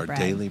our daily bread." Our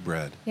daily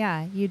bread.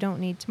 Yeah, you don't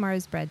need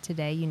tomorrow's bread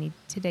today. You need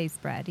today's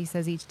bread. He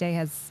says each day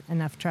has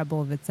enough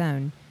trouble of its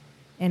own.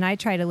 And I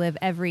try to live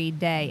every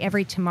day,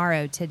 every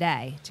tomorrow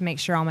today, to make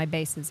sure all my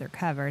bases are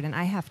covered. And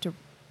I have to,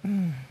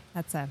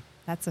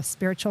 that's a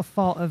spiritual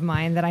fault of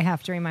mine that I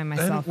have to remind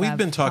myself And we've of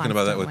been talking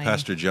about that with constantly.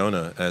 Pastor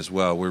Jonah as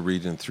well. We're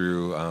reading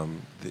through,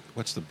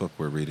 what's the book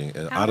we're reading?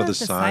 Out of the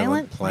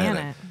Silent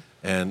Planet.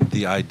 And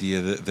the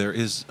idea that there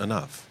is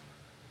enough.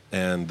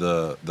 And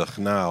the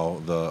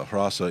Chnau, the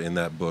Hrasa in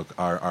that book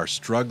are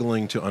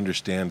struggling to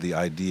understand the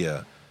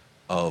idea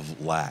of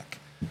lack,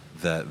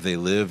 that they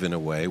live in a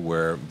way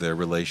where their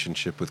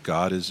relationship with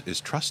God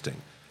is trusting.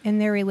 And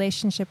their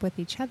relationship with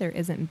each other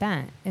isn't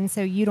bent. And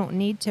so you don't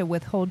need to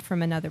withhold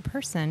from another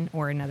person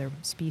or another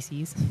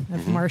species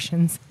of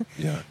Martians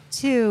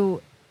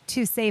to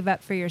save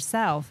up for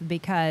yourself,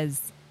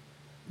 because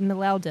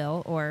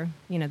Mileldil, or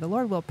the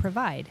Lord will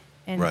provide.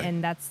 And Right.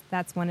 and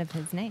that's one of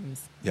his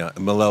names. Yeah,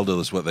 Mileldil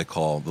is what they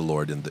call the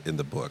Lord in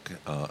the book.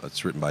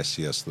 It's written by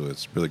C.S.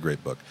 Lewis. Really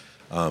great book.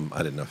 I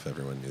didn't know if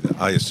everyone knew that.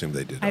 I assume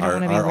they did. I don't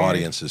wanna be Our weird.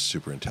 audience is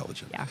super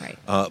intelligent. Yeah, right.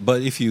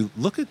 But if you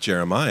look at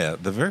Jeremiah,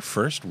 the very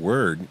first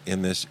word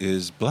in this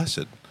is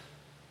blessed.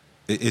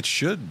 It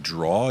should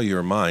draw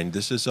your mind.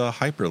 This is a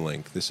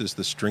hyperlink. This is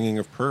the stringing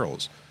of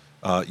pearls.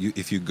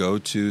 If you go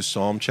to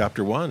Psalm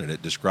chapter 1, and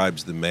it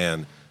describes the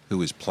man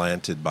who is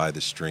planted by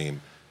the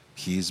stream,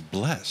 he's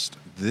blessed.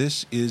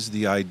 This is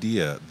the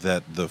idea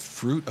that the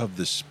fruit of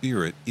the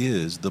Spirit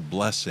is the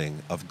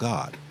blessing of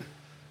God.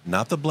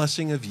 Not the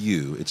blessing of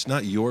you. It's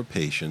not your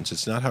patience.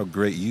 It's not how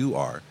great you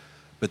are.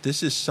 But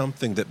this is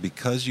something that,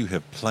 because you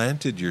have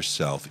planted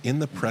yourself in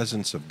the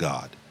presence of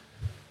God,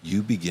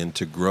 you begin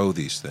to grow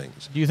these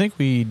things. Do you think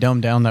we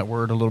dumbed down that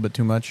word a little bit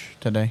too much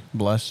today?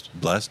 Blessed?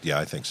 Blessed? Yeah,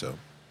 I think so.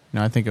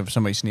 I think of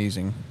somebody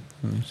sneezing.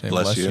 And say,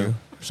 Bless you. or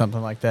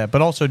something like that.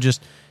 But also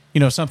just,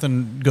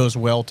 something goes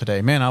well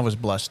today. Man, I was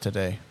blessed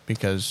today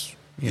because,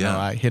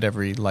 I hit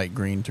every light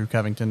green through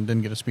Covington,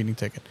 didn't get a speeding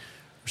ticket,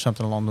 or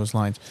something along those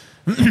lines.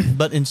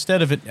 But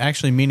instead of it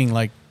actually meaning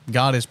like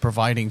God is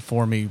providing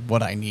for me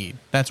what I need,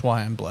 that's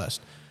why I'm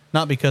blessed.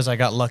 Not because I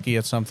got lucky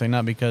at something,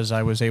 not because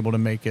I was able to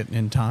make it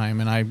in time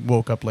and I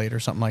woke up late or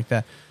something like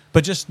that.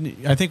 But just,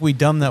 I think we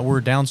dumb that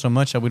word down so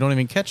much that we don't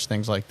even catch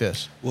things like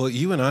this. Well,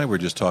 you and I were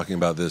just talking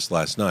about this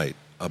last night,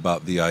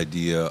 about the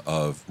idea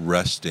of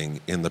resting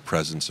in the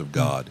presence of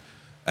God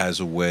as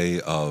a way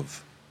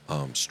of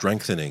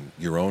strengthening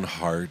your own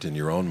heart and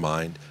your own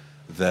mind,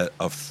 that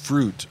a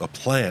fruit, a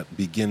plant,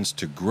 begins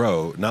to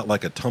grow, not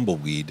like a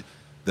tumbleweed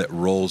that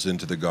rolls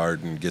into the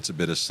garden, gets a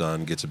bit of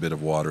sun, gets a bit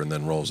of water, and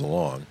then rolls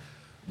along,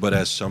 but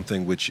as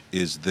something which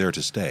is there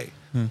to stay,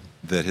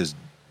 that has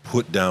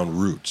put down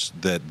roots,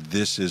 that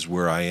this is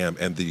where I am.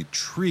 And the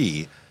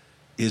tree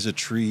is a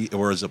tree,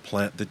 or is a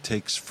plant that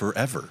takes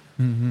forever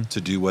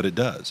to do what it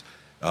does.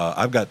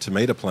 I've got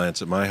tomato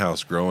plants at my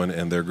house growing,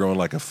 and they're growing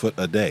like a foot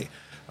a day.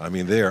 I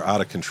mean, they are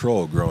out of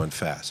control growing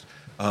fast.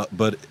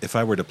 But if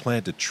I were to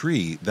plant a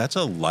tree, that's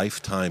a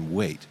lifetime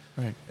wait.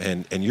 Right.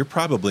 And you're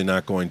probably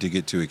not going to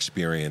get to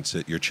experience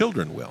it. Your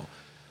children will.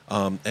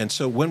 And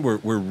so when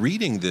we're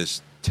reading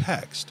this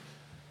text,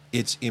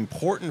 it's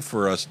important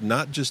for us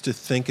not just to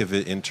think of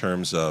it in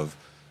terms of,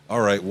 all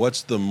right,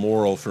 what's the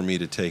moral for me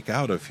to take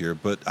out of here?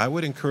 But I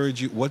would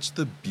encourage you, what's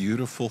the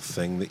beautiful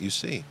thing that you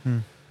see?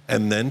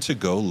 And then to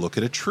go look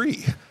at a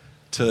tree,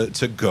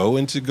 to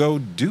go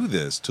do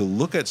this, to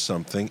look at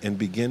something and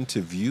begin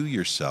to view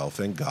yourself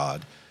and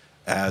God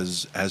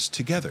as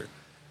together.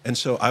 And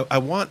so I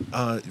want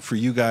for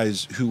you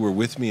guys who were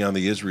with me on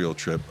the Israel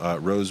trip,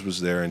 Rose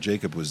was there and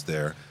Jacob was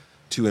there,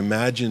 to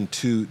imagine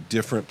two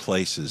different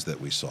places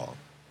that we saw.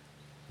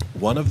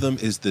 One of them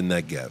is the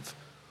Negev,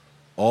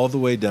 all the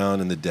way down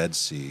in the Dead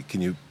Sea.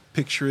 Can you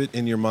picture it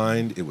in your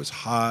mind? It was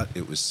hot.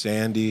 It was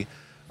sandy.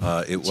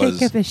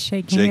 Jacob is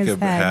shaking his Jacob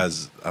head.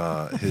 has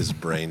his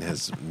brain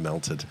has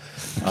melted.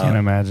 Can't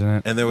imagine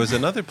it. And there was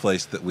another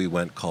place that we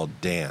went called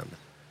Dan.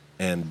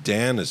 And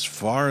Dan is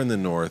far in the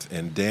north,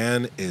 and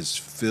Dan is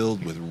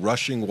filled with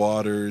rushing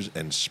waters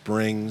and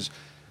springs.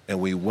 And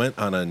we went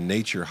on a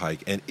nature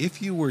hike. And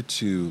if you were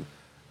to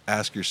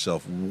ask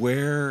yourself,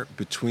 where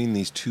between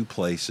these two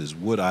places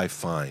would I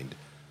find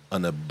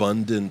an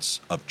abundance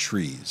of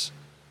trees?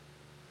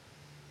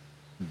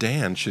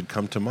 Dan should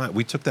come to mind.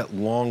 We took that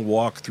long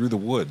walk through the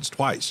woods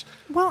twice.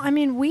 Well, I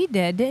mean, we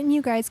did. Didn't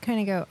you guys kind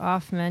of go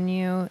off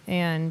menu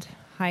and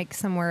hike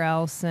somewhere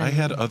else? And I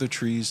had other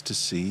trees to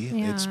see.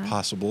 Yeah. It's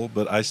possible,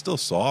 but I still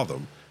saw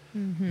them.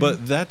 Mm-hmm.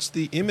 But that's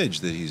the image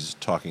that he's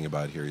talking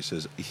about here. He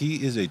says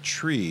he is a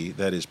tree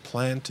that is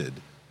planted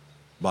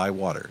by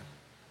water.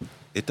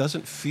 It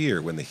doesn't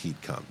fear when the heat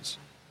comes,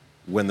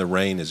 when the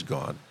rain is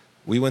gone.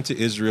 We went to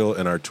Israel,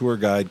 and our tour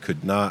guide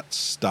could not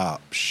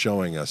stop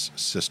showing us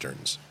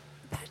cisterns.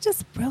 That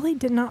just really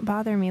did not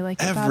bother me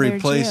like it Every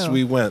bothered place you.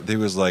 we went, there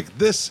was like,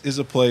 this is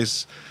a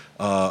place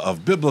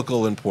of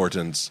biblical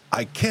importance.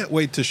 I can't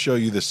wait to show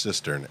you the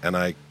cistern. And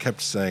I kept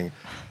saying,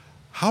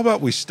 how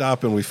about we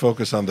stop and we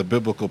focus on the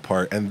biblical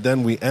part, and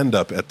then we end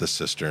up at the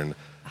cistern?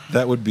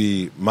 That would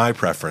be my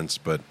preference,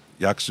 but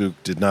Yaksuk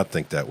did not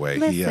think that way.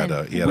 Listen, he had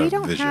a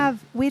vision.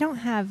 We don't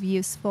have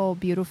useful,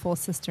 beautiful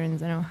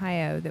cisterns in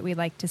Ohio that we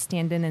like to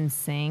stand in and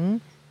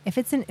sing. If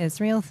it's an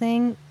Israel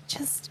thing,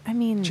 Do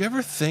you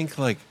ever think,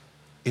 like,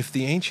 if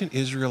the ancient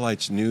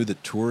Israelites knew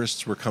that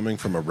tourists were coming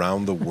from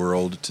around the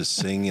world to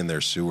sing in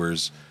their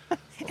sewers,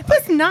 it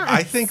was not.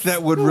 I think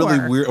that would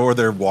really weird, or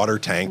their water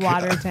tank.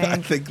 Water I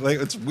tank. think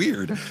it's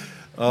weird.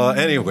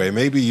 Anyway,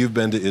 maybe you've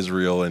been to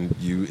Israel and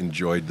you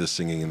enjoyed the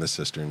singing in the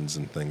cisterns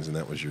and things, and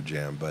that was your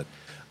jam. But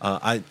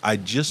I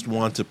just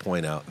want to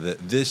point out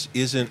that this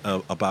isn't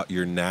about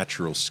your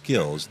natural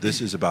skills.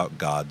 This is about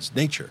God's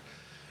nature.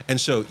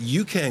 And so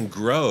you can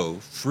grow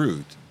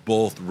fruit,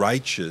 both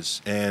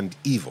righteous and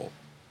evil.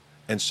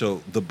 And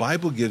so the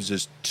Bible gives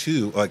us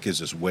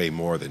gives us way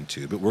more than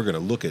two, but we're going to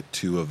look at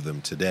two of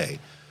them today.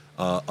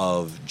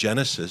 Of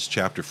Genesis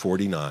chapter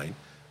 49,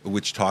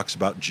 which talks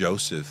about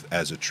Joseph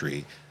as a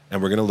tree.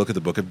 And we're going to look at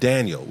the book of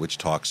Daniel, which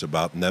talks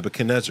about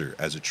Nebuchadnezzar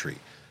as a tree.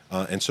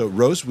 And so,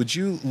 Rose, would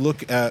you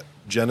look at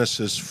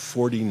Genesis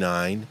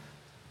 49,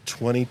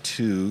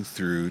 22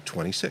 through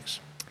 26?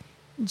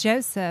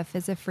 Joseph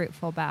is a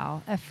fruitful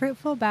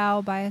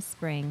bough by a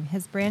spring.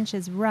 His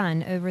branches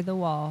run over the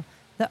wall.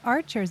 The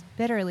archers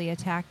bitterly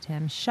attacked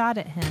him, shot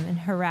at him, and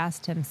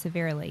harassed him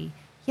severely.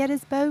 Yet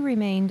his bow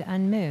remained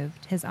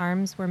unmoved. His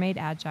arms were made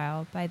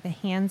agile by the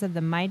hands of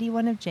the mighty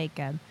one of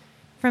Jacob.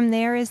 From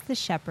there is the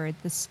shepherd,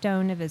 the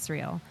stone of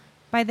Israel.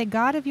 By the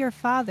God of your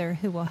father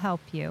who will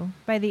help you,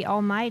 by the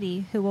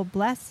Almighty who will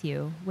bless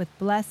you with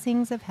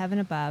blessings of heaven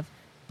above,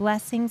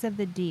 blessings of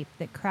the deep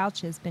that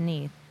crouches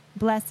beneath,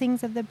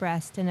 blessings of the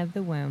breast and of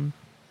the womb.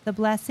 The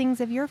blessings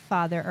of your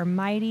father are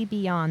mighty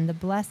beyond the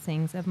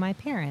blessings of my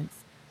parents,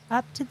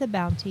 up to the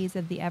bounties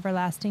of the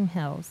everlasting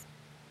hills.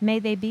 May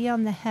they be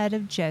on the head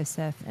of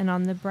Joseph and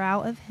on the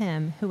brow of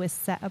him who is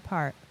set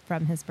apart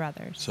from his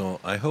brothers. So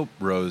I hope,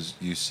 Rose,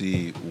 you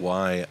see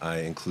why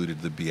I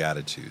included the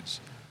Beatitudes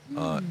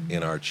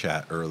in our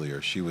chat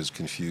earlier. She was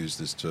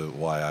confused as to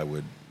why I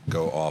would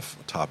go off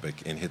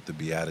topic and hit the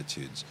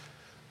Beatitudes.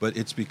 But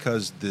it's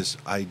because this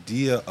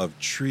idea of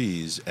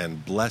trees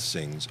and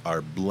blessings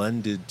are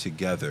blended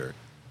together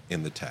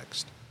in the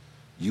text.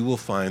 You will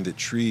find that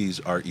trees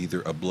are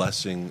either a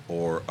blessing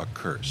or a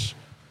curse,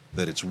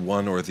 that it's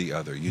one or the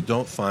other. You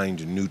don't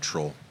find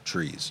neutral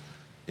trees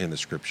in the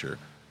scripture.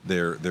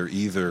 They're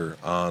either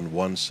on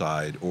one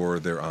side or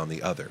they're on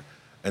the other.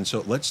 And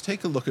so let's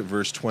take a look at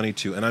verse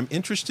 22. And I'm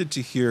interested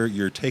to hear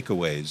your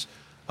takeaways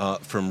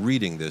from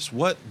reading this.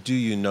 What do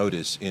you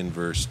notice in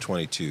verse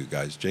 22,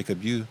 guys?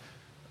 Jacob, you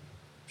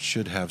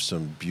should have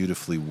some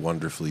beautifully,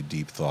 wonderfully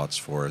deep thoughts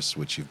for us,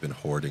 which you've been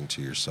hoarding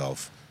to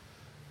yourself.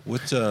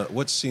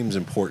 What seems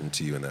important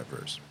to you in that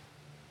verse?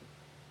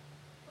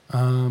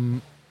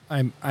 I'm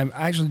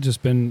actually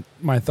just been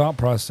my thought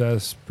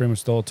process pretty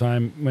much the whole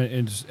time.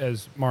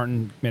 As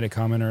Martin made a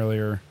comment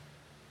earlier,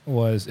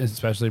 was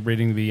especially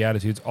reading the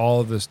Beatitudes, all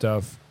of this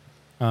stuff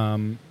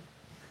kind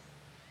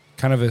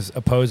kind of is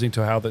opposing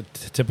to how the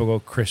typical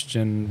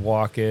Christian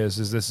walk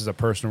is this is a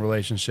personal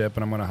relationship,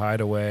 and I'm going to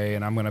hide away,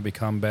 and I'm going to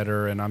become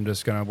better, and I'm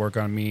just going to work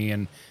on me.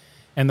 And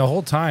the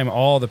whole time,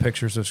 all the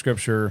pictures of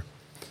Scripture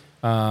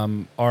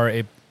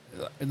are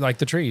like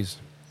the trees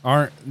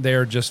aren't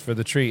there just for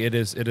the tree. It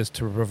is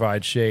to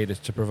provide shade. It's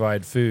to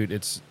provide food.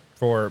 It's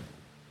for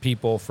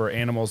people, for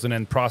animals. And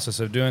in the process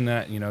of doing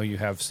that, you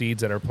have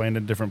seeds that are planted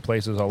in different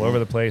places all over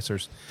the place.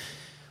 There's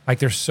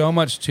so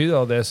much to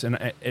all this,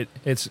 and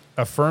it's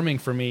affirming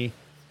for me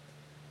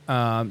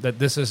that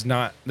this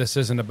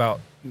isn't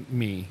about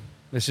me.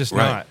 It's just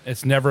not.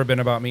 It's never been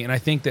about me. And I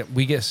think that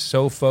we get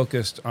so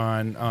focused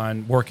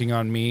on working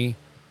on me,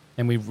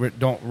 and we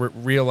don't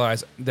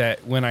realize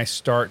that when I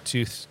start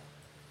to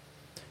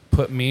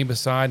put me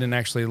beside and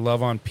actually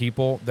love on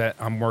people, that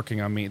I'm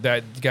working on me.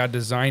 That God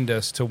designed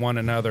us to one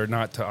another,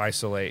 not to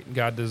isolate.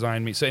 God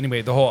designed me. So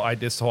anyway,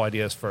 this whole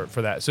idea is for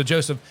that. So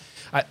Joseph,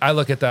 I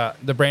look at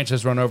the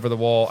branches run over the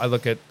wall. I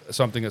look at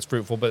something that's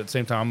fruitful, but at the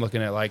same time, I'm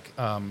looking at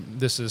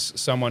this is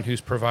someone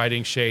who's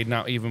providing shade,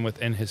 not even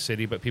within his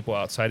city, but people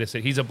outside his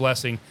city. He's a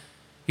blessing.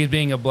 He's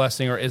being a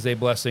blessing, or is a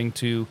blessing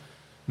to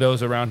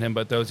those around him,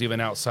 but those even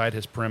outside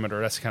his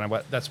perimeter. That's kind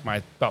of that's my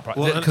thought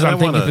process. Because I'm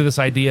thinking through this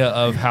idea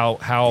of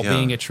how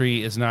being a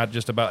tree is not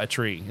just about a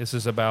tree. This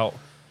is about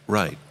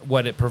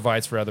what it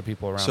provides for other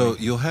people around. So me.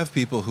 You'll have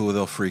people who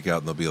they'll freak out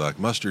and they'll be like,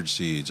 mustard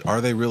seeds,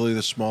 are they really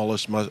the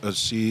smallest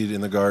seed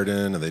in the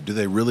garden? Do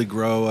they really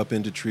grow up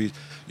into trees?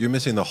 You're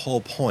missing the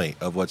whole point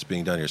of what's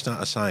being done here. It's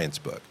not a science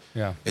book.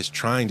 Yeah. It's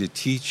trying to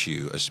teach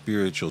you a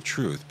spiritual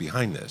truth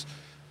behind this.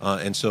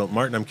 And so,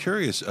 Martin, I'm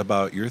curious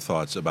about your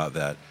thoughts about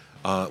that.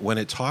 When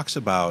it talks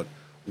about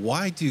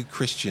why do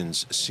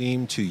Christians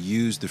seem to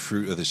use the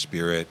fruit of the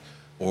Spirit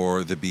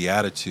or the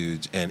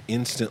Beatitudes and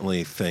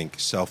instantly think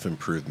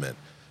self-improvement,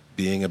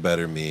 being a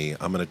better me,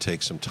 I'm going to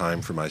take some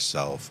time for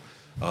myself.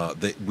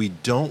 That we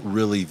don't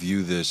really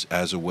view this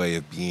as a way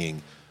of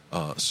being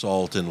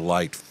salt and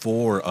light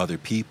for other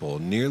people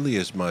nearly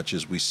as much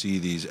as we see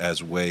these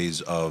as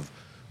ways of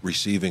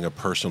receiving a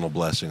personal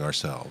blessing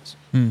ourselves.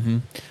 Mm-hmm.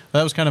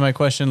 That was kind of my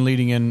question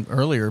leading in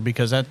earlier,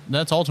 because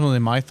that's ultimately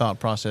my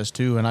thought process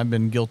too, and I've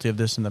been guilty of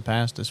this in the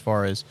past as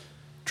far as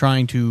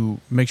trying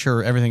to make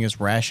sure everything is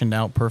rationed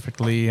out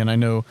perfectly. And I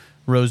know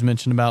Rose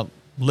mentioned about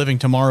living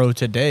tomorrow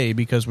today,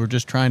 because we're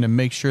just trying to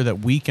make sure that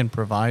we can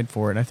provide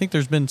for it. And I think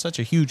there's been such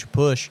a huge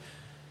push,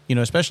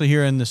 especially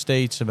here in the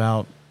States,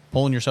 about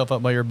pulling yourself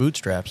up by your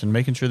bootstraps and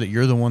making sure that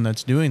you're the one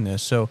that's doing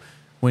this. So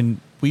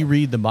when we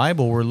read the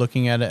Bible, we're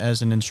looking at it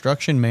as an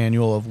instruction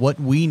manual of what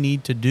we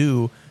need to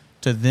do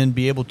to then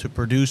be able to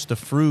produce the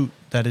fruit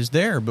that is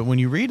there. But when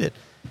you read it,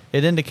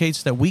 it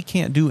indicates that we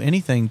can't do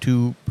anything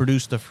to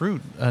produce the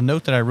fruit. A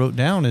note that I wrote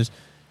down is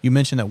you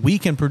mentioned that we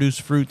can produce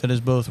fruit that is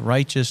both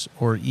righteous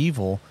or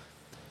evil,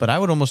 but I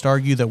would almost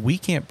argue that we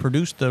can't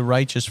produce the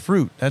righteous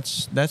fruit.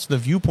 That's the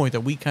viewpoint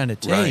that we kind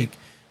of take. Right.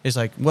 Is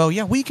like, well,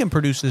 yeah, we can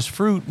produce this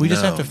fruit. We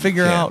just have to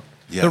figure out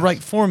the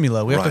right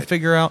formula. We have to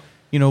figure out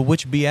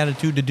which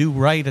beatitude to do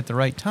right at the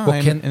right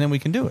time, and then we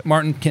can do it.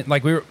 Martin,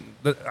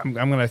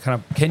 I'm going to kind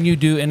of, can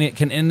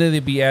any of the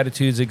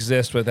beatitudes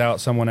exist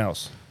without someone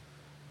else?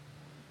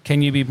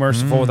 Can you be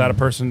merciful without a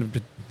person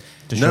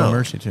to show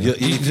mercy to?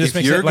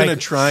 If you're going to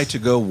try to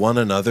go one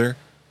another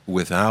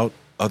without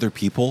other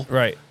people,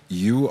 right?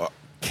 You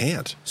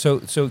can't.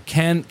 So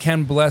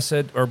can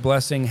blessed or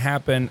blessing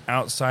happen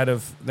outside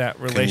of that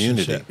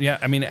relationship? Community. Yeah,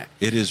 I mean,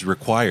 it is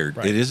required.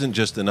 Right. It isn't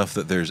just enough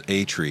that there's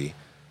a tree.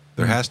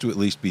 There has to at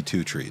least be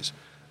two trees.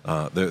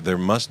 There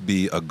must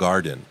be a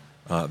garden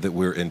that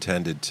we're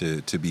intended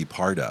to be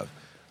part of.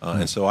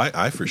 And so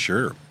I for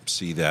sure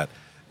see that.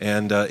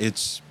 And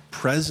it's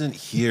present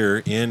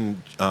here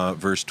in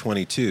verse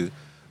 22.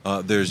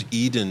 There's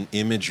Eden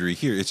imagery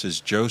here. It says,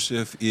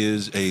 Joseph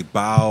is a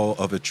bough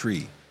of a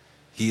tree.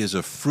 He is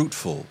a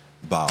fruitful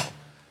bough.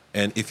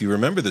 And if you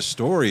remember the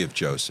story of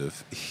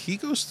Joseph, he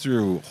goes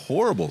through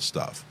horrible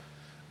stuff.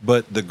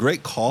 But the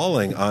great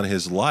calling on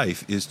his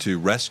life is to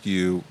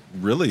rescue,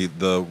 really,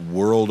 the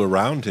world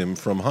around him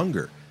from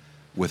hunger.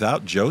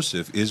 Without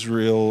Joseph,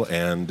 Israel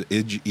and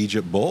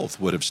Egypt both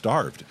would have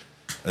starved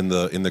in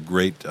the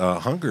great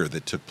hunger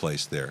that took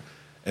place there.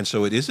 And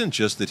so it isn't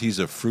just that he's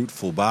a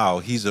fruitful bough.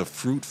 He's a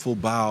fruitful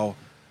bough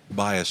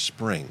by a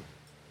spring.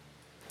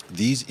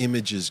 These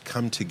images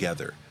come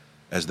together,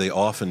 as they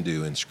often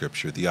do in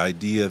Scripture. The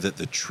idea that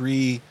the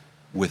tree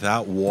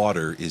without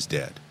water is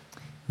dead.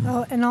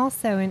 Oh, and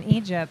also in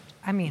Egypt,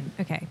 I mean,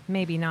 okay,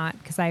 maybe not,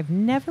 because I've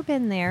never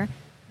been there,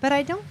 but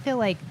I don't feel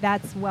like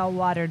that's well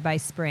watered by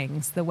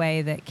springs the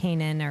way that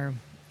Canaan or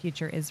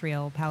future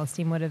Israel,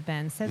 Palestine would have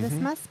been. So this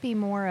must be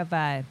more of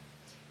a,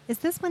 is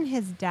this when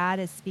his dad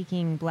is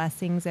speaking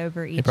blessings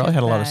over Egypt? They probably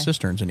had a lot of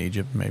cisterns in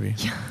Egypt, maybe.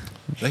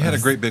 They had a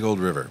great big old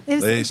river.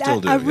 They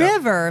still do. A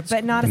river,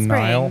 but not a spring.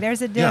 Nile.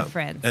 There's a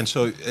difference. Yeah. And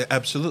so,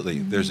 absolutely,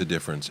 there's a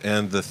difference.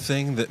 And the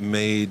thing that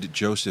made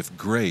Joseph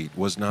great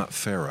was not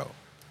Pharaoh.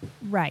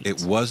 Right.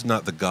 It was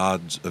not the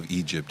gods of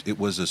Egypt. It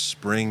was a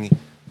spring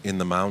in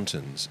the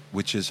mountains,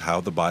 which is how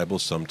the Bible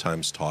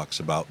sometimes talks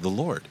about the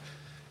Lord.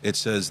 It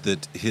says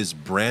that his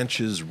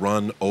branches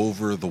run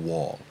over the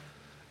wall.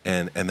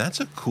 And that's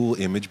a cool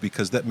image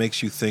because that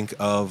makes you think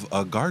of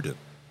a garden,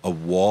 a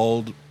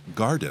walled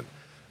garden.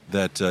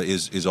 That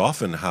is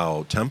often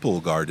how temple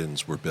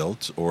gardens were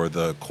built or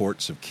the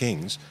courts of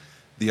kings.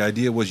 The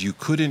idea was you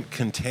couldn't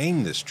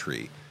contain this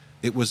tree.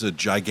 It was a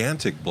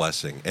gigantic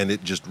blessing, and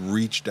it just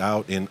reached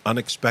out in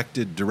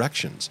unexpected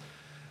directions.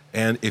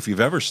 And if you've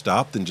ever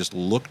stopped and just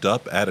looked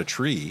up at a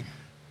tree,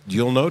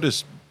 you'll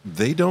notice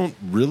they don't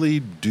really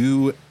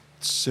do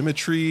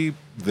symmetry.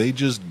 They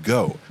just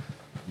go.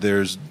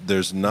 There's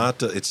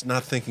not. It's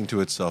not thinking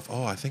to itself,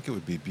 "Oh, I think it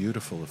would be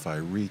beautiful if I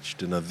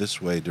reached in a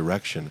this way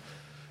direction."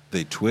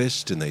 They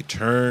twist and they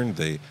turn.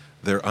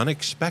 They're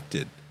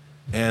unexpected,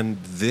 and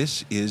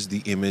this is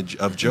the image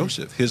of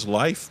Joseph. His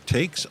life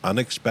takes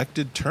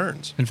unexpected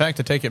turns. In fact,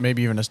 to take it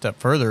maybe even a step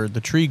further,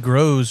 the tree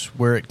grows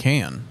where it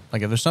can.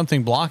 Like if there's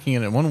something blocking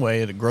it in one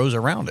way, it grows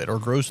around it or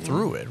grows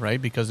through it,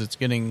 right? Because it's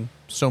getting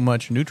so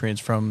much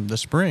nutrients from the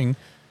spring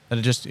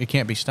that it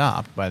can't be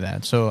stopped by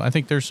that. So I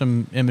think there's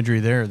some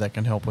imagery there that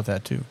can help with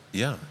that too.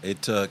 Yeah,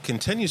 it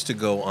continues to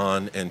go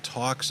on and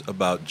talks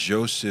about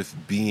Joseph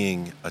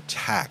being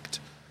attacked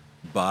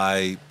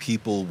by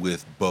people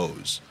with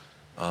bows,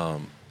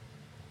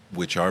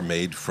 which are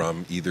made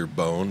from either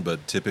bone,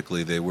 but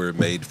typically they were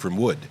made from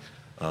wood.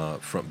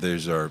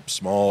 These are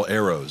small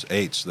arrows,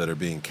 eights, that are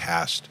being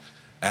cast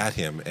at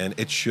him. And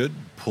it should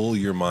pull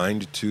your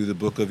mind to the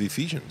book of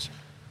Ephesians,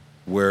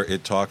 where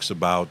it talks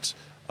about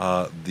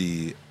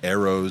the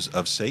arrows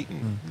of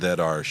Satan that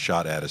are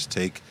shot at us.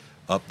 Take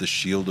up the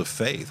shield of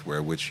faith,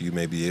 which you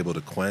may be able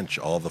to quench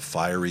all the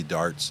fiery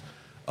darts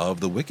of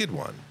the wicked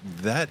one.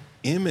 That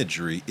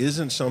imagery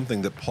isn't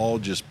something that Paul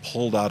just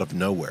pulled out of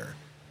nowhere.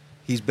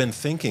 He's been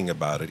thinking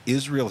about it.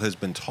 Israel has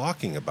been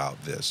talking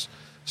about this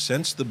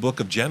since the book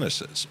of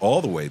Genesis,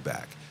 all the way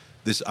back.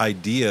 This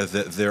idea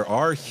that there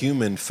are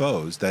human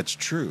foes, that's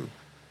true,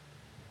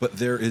 but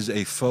there is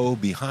a foe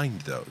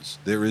behind those.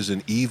 There is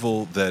an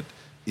evil that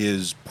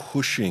is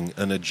pushing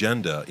an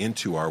agenda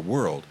into our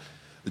world,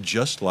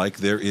 just like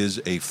there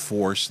is a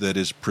force that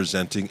is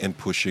presenting and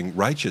pushing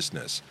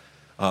righteousness.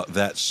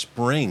 That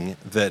spring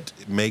that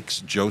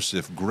makes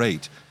Joseph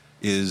great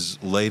is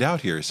laid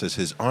out here. It says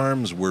his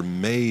arms were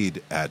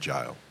made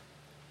agile.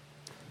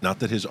 Not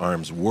that his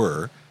arms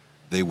were,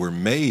 they were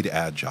made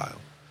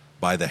agile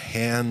by the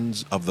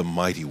hands of the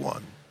mighty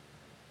one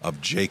of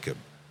Jacob.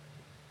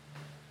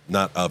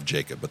 Not of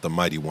Jacob, but the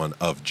mighty one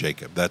of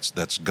Jacob.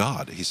 That's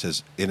God. He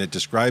says, and it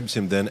describes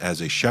him then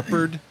as a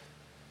shepherd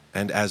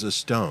and as a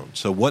stone.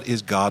 So what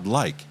is God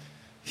like?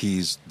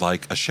 He's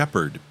like a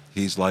shepherd.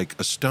 He's like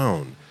a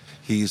stone.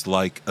 He's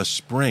like a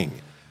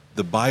spring.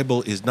 The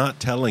Bible is not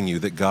telling you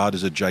that God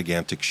is a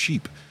gigantic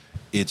sheep.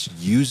 It's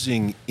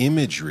using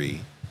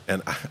imagery.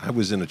 And I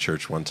was in a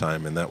church one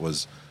time, and that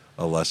was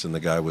a lesson. The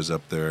guy was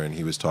up there, and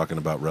he was talking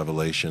about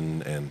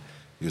Revelation, and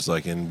he was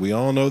like, and we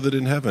all know that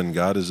in heaven,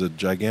 God is a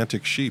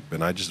gigantic sheep.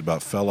 And I just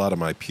about fell out of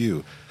my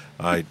pew.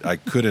 I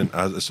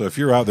couldn't. So if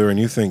you're out there and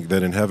you think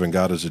that in heaven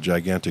God is a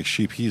gigantic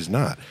sheep, he's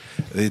not.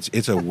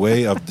 It's a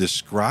way of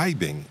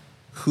describing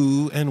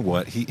who and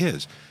what he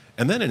is.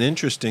 And then an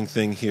interesting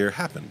thing here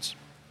happens.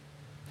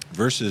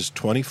 Verses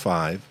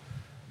 25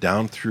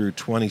 down through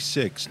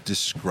 26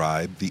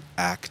 describe the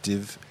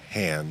active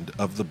hand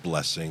of the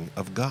blessing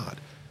of God.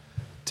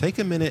 Take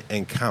a minute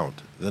and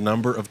count the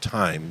number of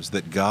times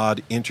that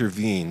God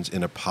intervenes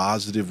in a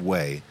positive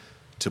way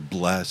to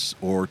bless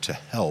or to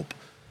help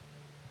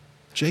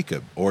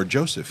Jacob or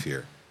Joseph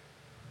here.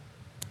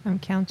 I'm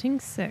counting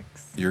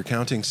 6. You're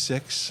counting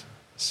 6.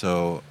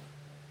 So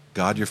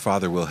God your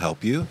Father will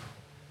help you.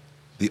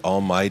 The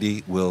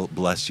Almighty will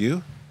bless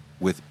you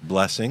with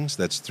blessings.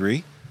 That's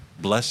 3.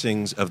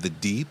 Blessings of the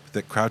deep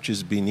that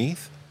crouches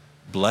beneath.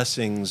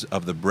 Blessings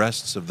of the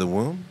breasts of the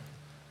womb.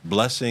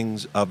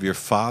 Blessings of your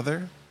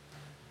Father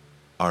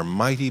are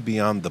mighty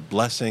beyond the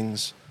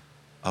blessings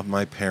of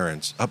my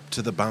parents, up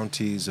to the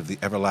bounties of the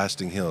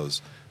everlasting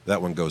hills.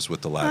 That one goes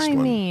with the last one.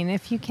 I mean,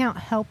 if you count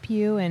help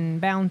you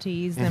and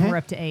bounties, then we're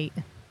up to 8.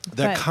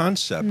 That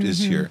concept is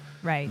here.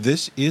 Right.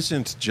 This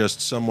isn't just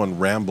someone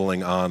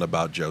rambling on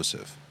about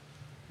Joseph.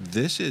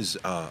 This is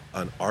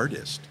an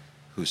artist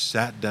who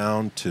sat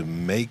down to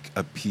make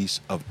a piece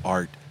of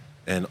art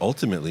and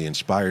ultimately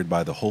inspired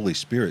by the Holy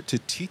Spirit to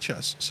teach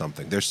us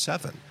something. There's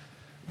 7.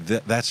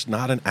 That's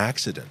not an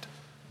accident.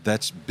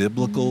 That's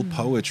biblical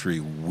poetry,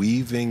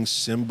 weaving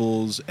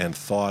symbols and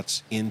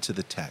thoughts into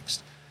the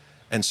text.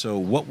 And so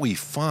what we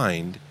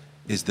find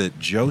is that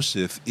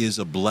Joseph is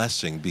a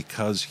blessing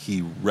because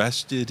he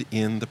rested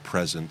in the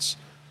presence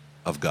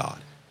of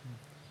God.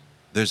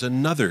 There's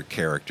another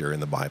character in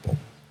the Bible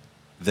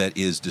that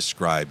is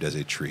described as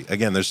a tree.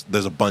 Again,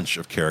 there's a bunch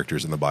of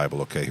characters in the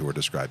Bible, okay, who are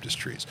described as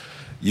trees.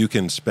 You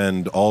can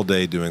spend all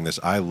day doing this.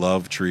 I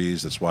love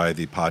trees. That's why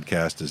the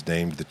podcast is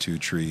named The 2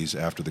 Trees,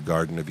 after the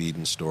Garden of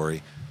Eden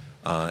story.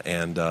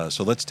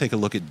 So let's take a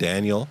look at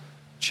Daniel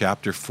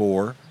chapter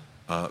 4,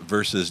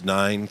 verses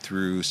 9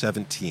 through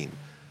 17.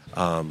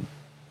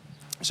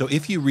 So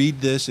if you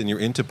read this and you're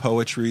into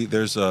poetry,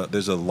 there's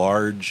a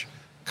large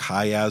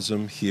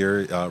chiasm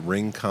here,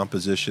 ring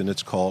composition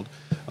it's called.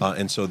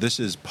 And so this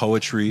is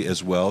poetry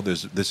as well.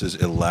 This is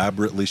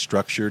elaborately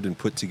structured and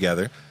put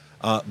together.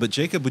 But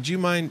Jacob, would you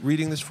mind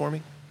reading this for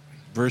me?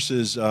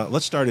 Verses,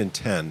 let's start in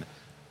 10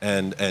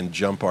 and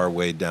jump our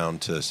way down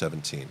to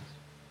 17.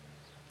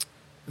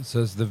 It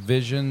says, the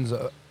visions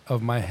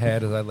of my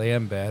head as I lay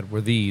in bed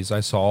were these: I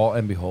saw,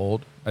 and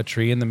behold, a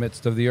tree in the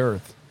midst of the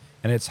earth,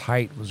 and its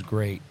height was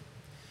great.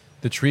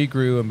 The tree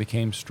grew and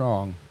became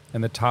strong,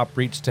 and the top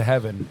reached to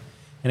heaven,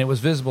 and it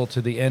was visible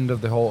to the end of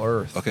the whole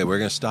earth. Okay, we're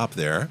going to stop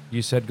there.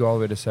 You said go all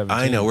the way to 17.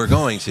 I know, we're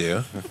going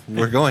to.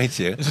 We're going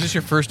to. Is this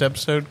your first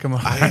episode? Come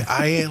on.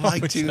 I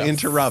like to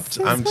interrupt.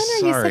 Since I'm when are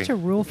sorry. you such a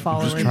rule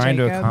follower, I'm just trying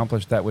to Jacob?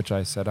 accomplish that which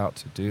I set out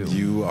to do.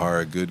 You are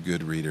a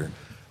good reader.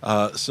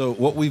 So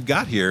what we've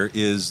got here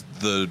is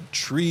the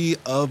tree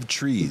of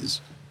trees.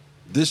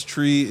 This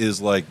tree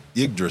is like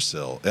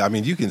Yggdrasil. I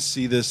mean, you can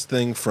see this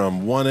thing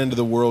from one end of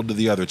the world to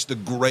the other. It's the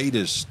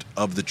greatest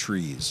of the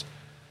trees.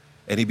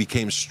 And he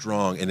became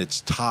strong, and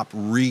its top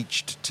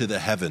reached to the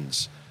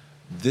heavens.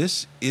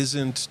 This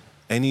isn't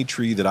any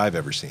tree that I've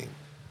ever seen.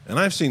 And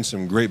I've seen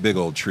some great big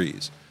old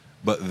trees.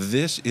 But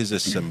this is a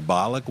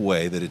symbolic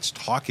way that it's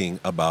talking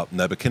about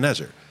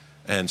Nebuchadnezzar.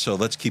 And so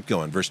let's keep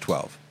going. Verse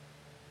 12.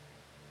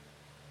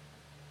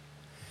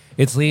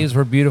 Its leaves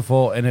were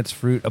beautiful, and its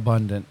fruit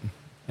abundant,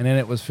 and in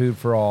it was food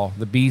for all.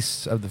 The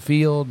beasts of the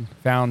field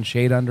found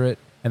shade under it,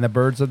 and the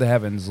birds of the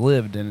heavens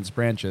lived in its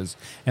branches,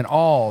 and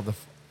all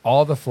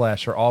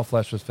flesh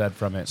was fed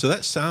from it. So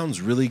that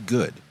sounds really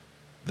good,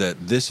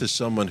 that this is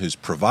someone who's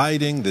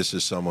providing, this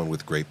is someone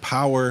with great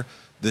power,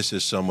 this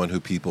is someone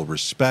who people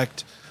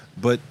respect.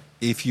 But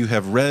if you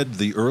have read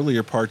the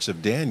earlier parts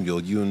of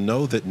Daniel, you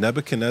know that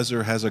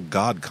Nebuchadnezzar has a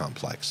God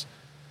complex.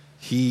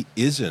 He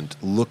isn't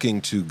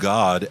looking to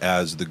God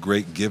as the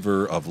great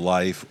giver of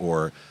life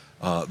or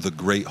the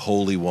great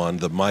holy one,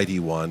 the mighty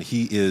one.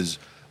 He is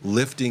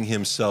lifting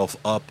himself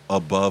up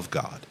above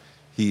God.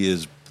 He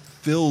is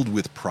filled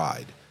with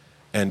pride.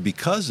 And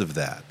because of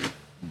that,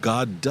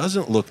 God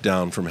doesn't look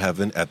down from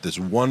heaven at this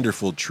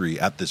wonderful tree,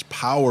 at this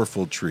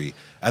powerful tree,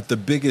 at the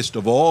biggest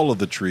of all of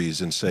the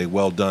trees and say,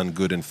 well done,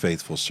 good and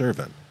faithful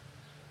servant.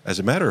 As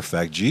a matter of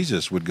fact,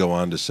 Jesus would go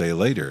on to say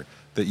later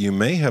that you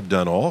may have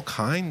done all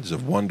kinds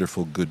of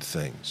wonderful good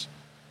things,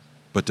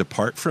 but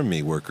depart from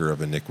me, worker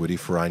of iniquity,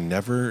 for I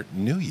never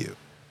knew you.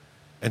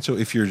 And so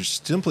if you're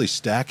simply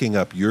stacking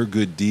up your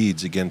good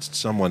deeds against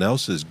someone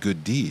else's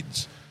good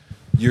deeds,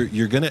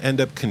 you're going to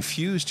end up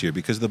confused here,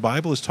 because the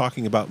Bible is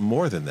talking about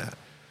more than that.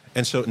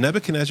 And so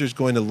Nebuchadnezzar is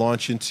going to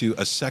launch into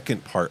a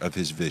second part of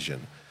his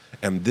vision.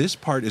 And this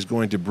part is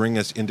going to bring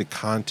us into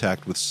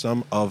contact with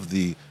some of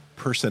the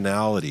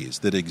personalities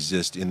that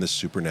exist in the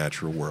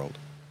supernatural world.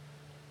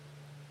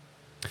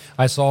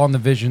 I saw in the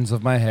visions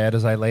of my head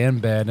as I lay in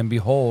bed, and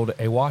behold,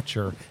 a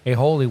watcher, a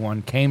holy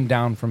one, came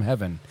down from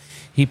heaven.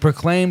 He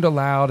proclaimed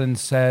aloud and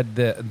said,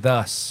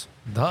 thus,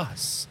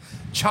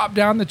 chop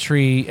down the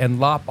tree and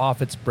lop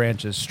off its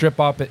branches, strip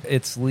off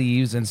its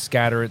leaves and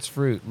scatter its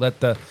fruit.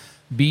 Let the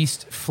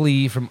beast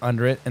flee from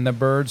under it and the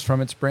birds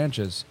from its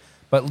branches.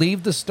 But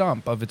leave the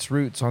stump of its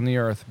roots on the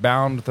earth,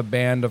 bound with a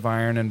band of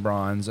iron and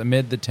bronze,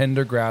 amid the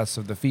tender grass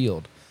of the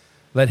field.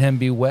 Let him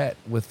be wet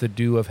with the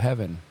dew of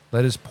heaven.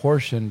 Let his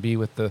portion be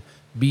with the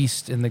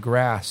beast in the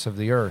grass of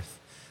the earth.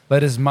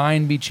 Let his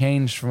mind be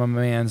changed from a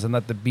man's, and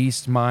let the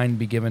beast's mind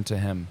be given to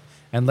him.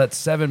 And let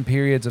 7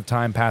 periods of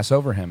time pass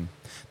over him.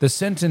 The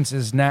sentence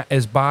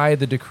is by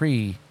the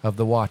decree of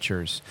the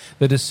watchers,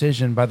 the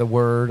decision by the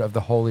word of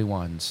the holy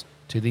ones,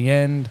 to the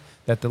end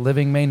that the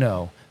living may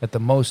know that the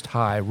Most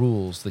High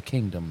rules the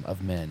kingdom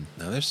of men.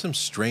 Now, there's some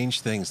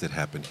strange things that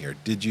happen here.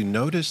 Did you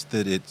notice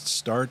that it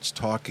starts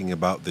talking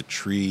about the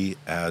tree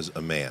as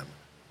a man?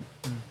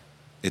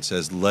 It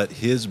says, let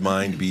his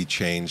mind be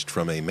changed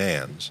from a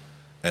man's,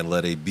 and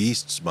let a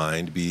beast's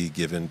mind be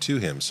given to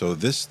him. So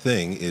this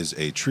thing is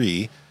a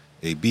tree,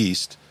 a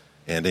beast,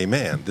 and a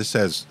man. This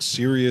has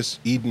serious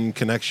Eden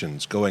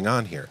connections going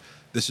on here.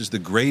 This is the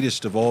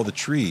greatest of all the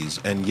trees,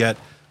 and yet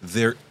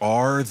there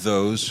are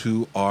those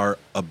who are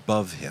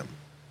above him.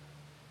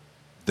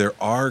 There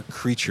are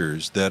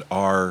creatures that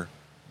are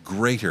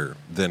greater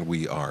than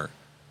we are,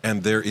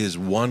 and there is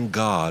one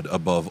God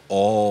above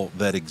all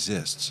that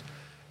exists.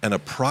 And a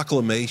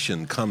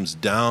proclamation comes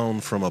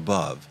down from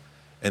above,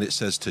 and it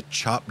says to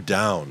chop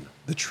down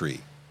the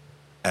tree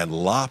and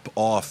lop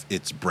off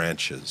its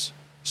branches,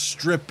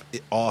 strip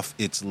off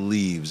its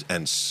leaves,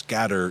 and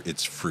scatter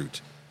its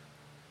fruit.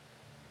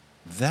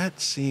 That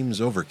seems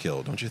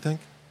overkill, don't you think?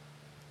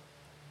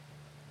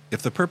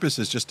 If the purpose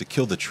is just to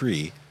kill the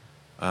tree,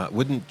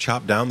 wouldn't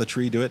chop down the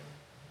tree do it?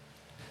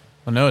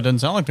 Well, no, it doesn't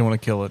sound like they want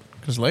to kill it,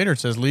 because later it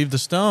says leave the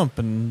stump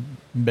and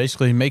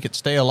basically make it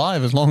stay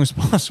alive as long as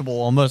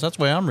possible, almost. That's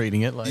the way I'm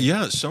reading it.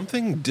 Yeah,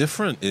 something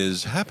different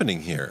is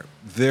happening here.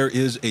 There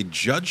is a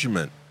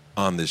judgment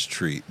on this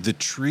tree. The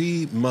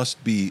tree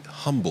must be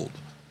humbled.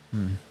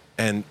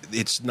 And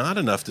it's not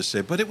enough to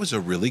say, but it was a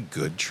really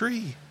good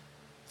tree.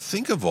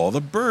 Think of all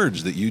the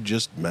birds that you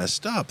just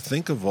messed up.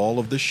 Think of all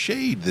of the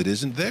shade that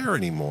isn't there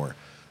anymore.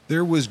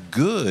 There was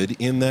good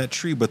in that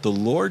tree, but the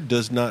Lord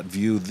does not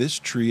view this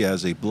tree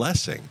as a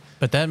blessing.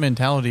 But that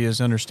mentality is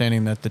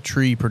understanding that the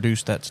tree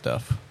produced that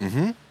stuff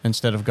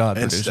instead of God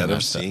producing Instead that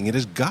of stuff. seeing it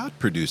as God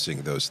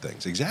producing those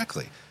things.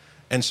 Exactly.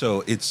 And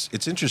so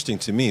it's interesting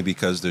to me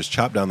because there's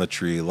chop down the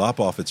tree, lop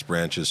off its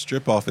branches,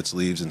 strip off its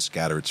leaves, and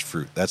scatter its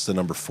fruit. That's the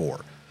number 4.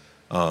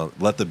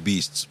 Let the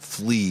beasts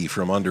flee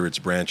from under its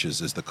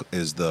branches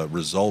is the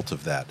result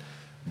of that.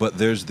 But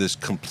there's this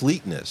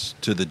completeness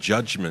to the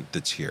judgment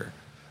that's here.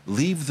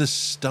 Leave the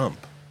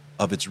stump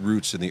of its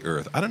roots in the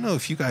earth. I don't know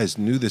if you guys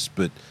knew this,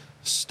 but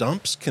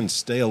stumps can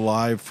stay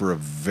alive for a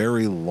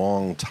very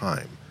long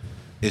time,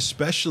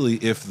 especially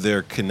if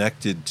they're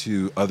connected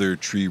to other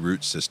tree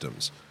root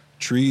systems.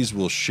 Trees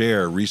will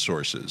share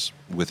resources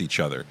with each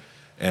other.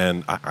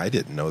 And I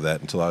didn't know that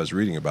until I was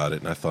reading about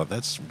it, and I thought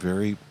that's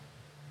very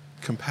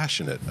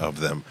compassionate of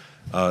them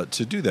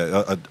to do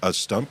that. A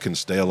stump can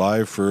stay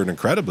alive for an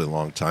incredibly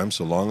long time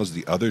so long as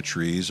the other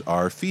trees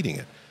are feeding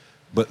it.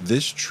 But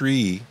this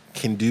tree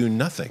can do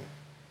nothing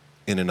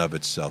in and of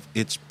itself.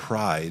 Its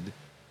pride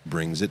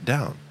brings it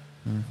down.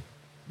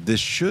 This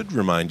should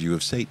remind you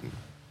of Satan,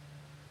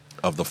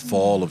 of the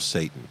fall of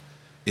Satan.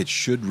 It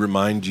should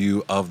remind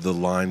you of the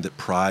line that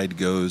pride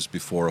goes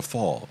before a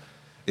fall.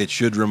 It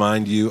should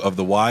remind you of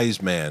the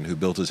wise man who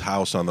built his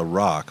house on the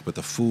rock, but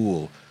the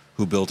fool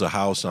who built a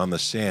house on the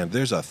sand.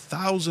 There's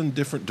 1,000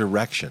 different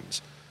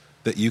directions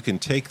that you can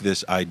take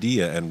this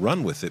idea and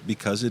run with it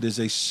because it is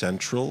a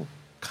central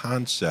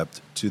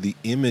concept to the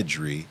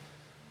imagery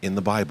in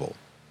the Bible.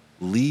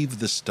 Leave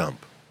the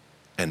stump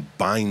and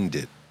bind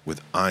it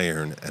with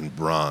iron and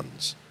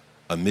bronze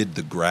amid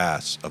the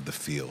grass of the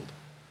field.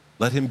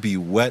 Let him be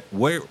wet.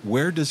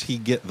 Where does he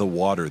get the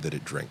water that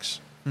it drinks?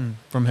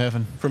 From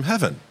heaven. From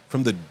heaven,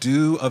 from the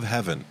dew of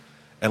heaven.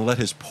 And let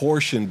his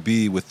portion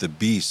be with the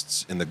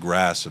beasts in the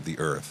grass of the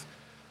earth.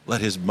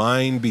 Let his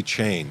mind be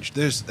changed.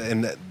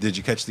 And did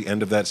you catch the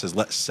end of that? It says,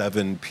 let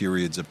 7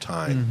 periods of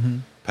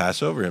time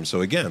pass over him.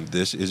 So again,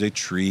 this is a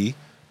tree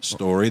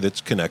story that's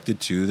connected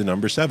to the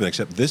number 7,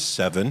 except this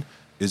 7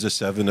 is a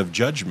 7 of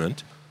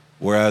judgment,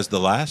 whereas the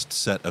last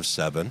set of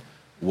 7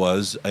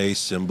 was a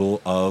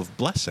symbol of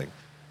blessing.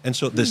 And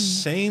so the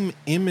same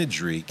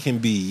imagery can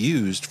be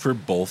used for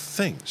both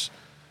things.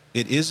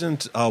 It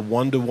isn't a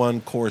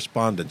one-to-one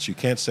correspondence. You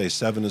can't say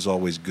 7 is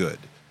always good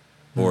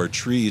or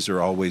trees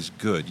are always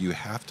good. You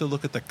have to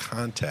look at the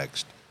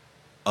context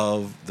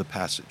of the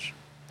passage.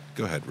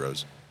 Go ahead,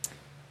 Rose.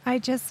 I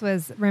just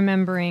was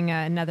remembering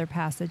another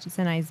passage. It's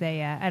in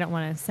Isaiah. I don't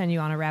want to send you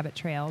on a rabbit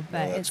trail,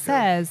 but it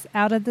says,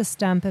 out of the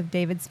stump of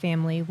David's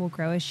family will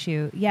grow a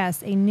shoot.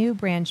 Yes, a new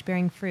branch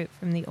bearing fruit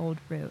from the old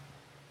root.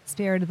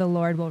 Spirit of the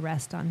Lord will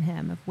rest on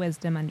him, of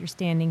wisdom,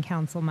 understanding,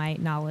 counsel,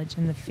 might, knowledge,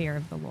 and the fear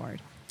of the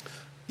Lord.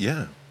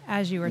 Yeah.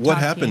 As you were What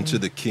talking, happened to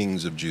the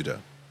kings of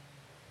Judah?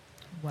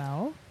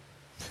 Well,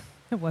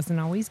 it wasn't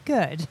always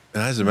good.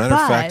 As a matter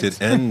of fact,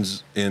 it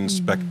ends in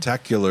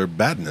spectacular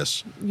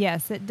badness.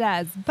 Yes, it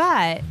does.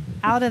 But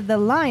out of the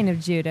line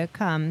of Judah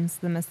comes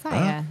the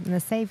Messiah and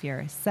the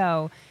Savior.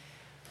 So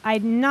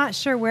I'm not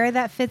sure where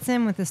that fits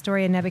in with the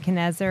story of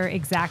Nebuchadnezzar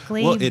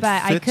exactly, Well, but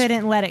I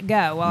couldn't let it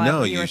go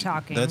while you were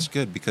talking. That's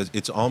good because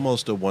it's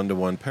almost a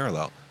one-to-one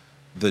parallel.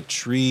 The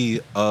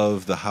tree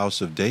of the house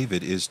of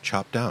David is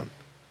chopped down.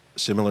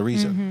 Similar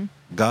reason.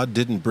 God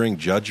didn't bring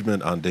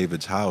judgment on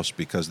David's house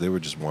because they were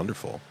just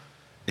wonderful.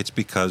 It's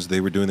because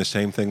they were doing the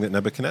same thing that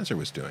Nebuchadnezzar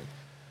was doing.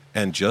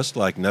 And just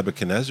like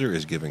Nebuchadnezzar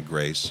is given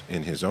grace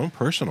in his own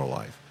personal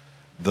life,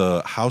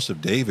 the house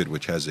of David,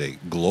 which has a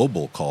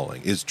global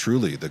calling, is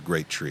truly the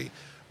great tree,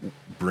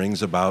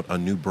 brings about a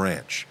new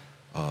branch,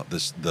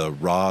 the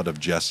rod of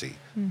Jesse,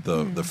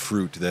 the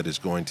fruit that is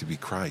going to be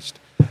Christ.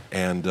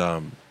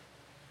 And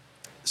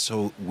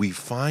so we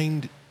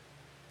find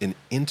an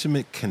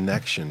intimate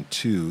connection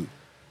to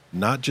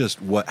not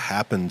just what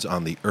happens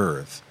on the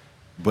earth,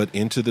 but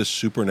into the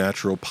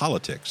supernatural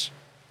politics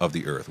of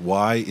the earth.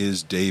 Why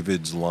is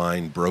David's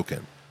line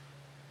broken?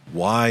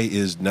 Why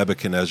is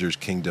Nebuchadnezzar's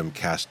kingdom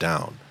cast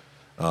down?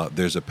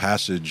 There's a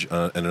passage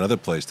in another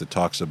place that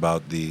talks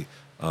about the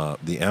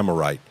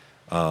Amorite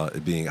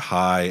being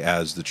high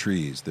as the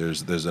trees.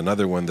 There's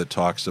another one that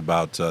talks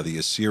about the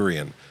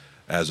Assyrian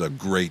as a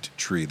great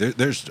tree.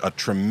 There's a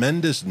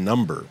tremendous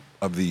number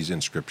of these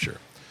in Scripture.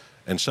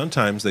 And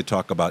sometimes they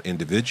talk about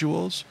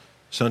individuals.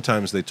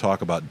 Sometimes they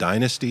talk about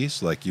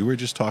dynasties, like you were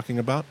just talking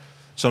about.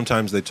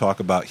 Sometimes they talk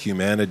about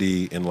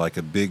humanity in like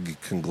a big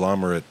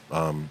conglomerate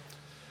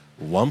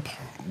lump,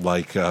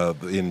 like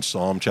in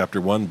Psalm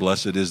chapter 1,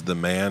 blessed is the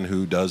man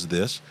who does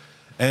this.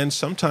 And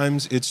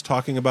sometimes it's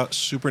talking about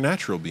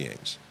supernatural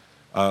beings.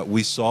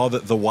 We saw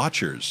that the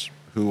Watchers,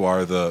 who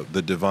are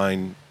the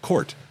divine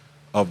court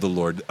of the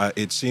Lord,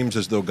 it seems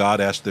as though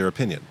God asked their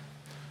opinion.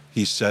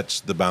 He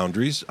sets the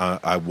boundaries.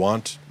 I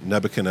want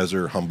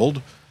Nebuchadnezzar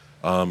humbled.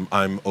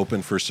 I'm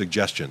open for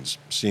suggestions,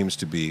 seems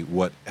to be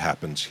what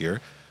happens here.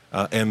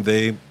 And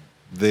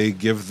they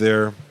give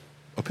their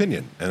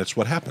opinion, and it's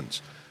what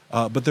happens.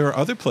 But there are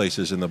other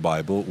places in the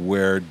Bible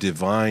where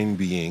divine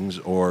beings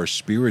or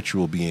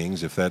spiritual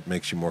beings, if that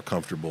makes you more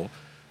comfortable,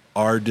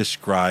 are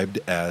described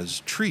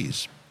as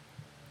trees.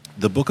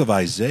 The book of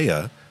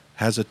Isaiah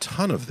has a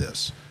ton of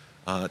this.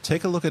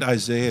 Take a look at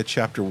Isaiah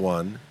chapter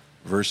 1,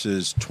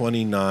 verses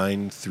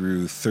 29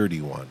 through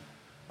 31.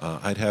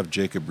 I'd have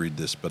Jacob read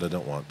this, but I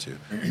don't want to.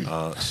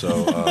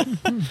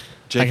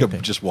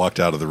 Jacob just walked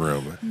out of the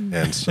room,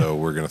 and so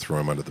we're going to throw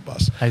him under the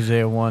bus.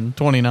 Isaiah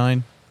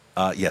 1:29.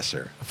 Yes,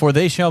 sir. For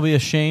they shall be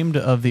ashamed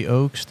of the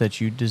oaks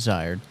that you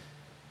desired,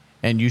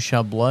 and you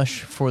shall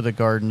blush for the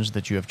gardens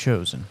that you have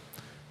chosen.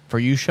 For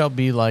you shall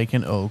be like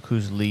an oak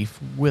whose leaf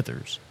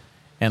withers,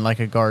 and like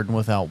a garden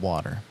without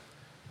water.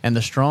 And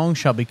the strong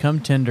shall become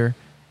tender,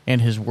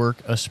 and his work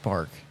a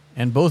spark.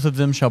 And both of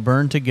them shall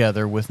burn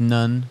together with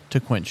none to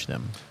quench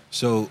them.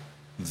 So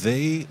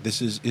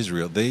this is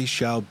Israel, they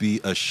shall be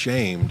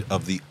ashamed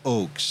of the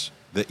oaks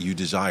that you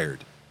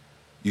desired.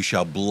 You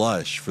shall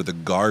blush for the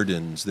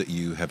gardens that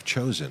you have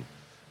chosen.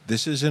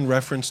 This is in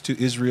reference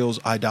to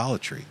Israel's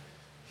idolatry.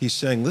 He's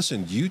saying,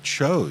 listen, you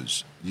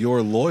chose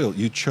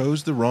you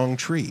chose the wrong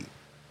tree.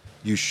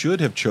 You should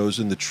have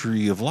chosen the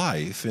tree of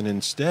life, and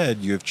instead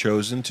you have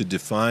chosen to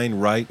define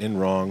right and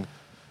wrong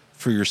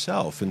for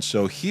yourself. And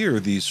so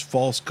here, these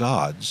false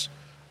gods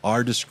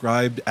are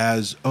described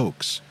as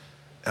oaks.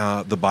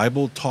 The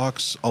Bible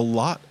talks a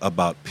lot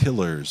about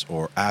pillars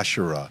or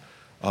Asherah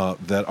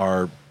that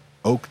are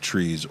oak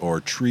trees or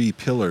tree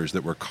pillars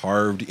that were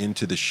carved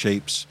into the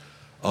shapes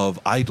of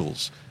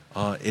idols.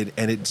 And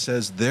it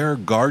says their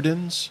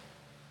gardens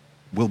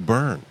will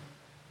burn,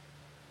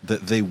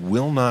 that they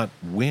will not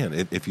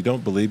win. If you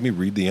don't believe me,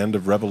 read the end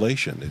of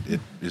Revelation. It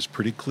is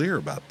pretty clear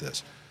about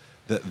this,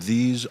 that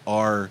these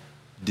are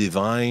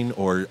divine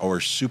or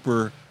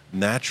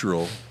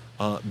supernatural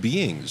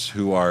beings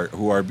who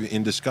are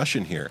in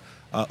discussion here.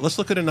 Let's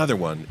look at another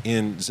one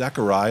in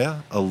Zechariah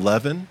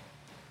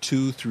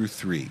 11:2 through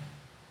 3.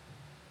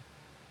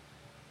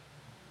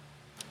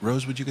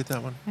 Rose, would you get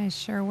that one? I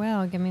sure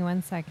will. Give me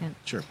 1 second.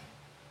 Sure.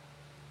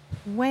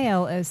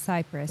 Wail, O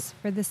cypress,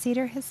 for the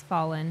cedar has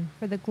fallen,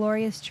 for the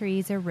glorious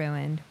trees are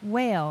ruined.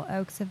 Wail,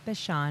 oaks of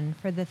Bashan,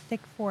 for the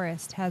thick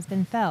forest has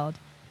been felled.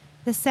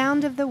 The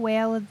sound of the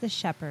wail of the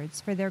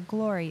shepherds, for their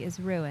glory is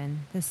ruined.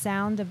 The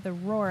sound of the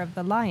roar of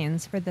the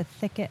lions, for the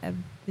thicket of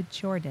the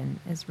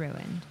Jordan is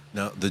ruined.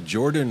 Now, the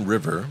Jordan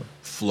River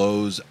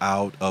flows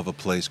out of a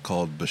place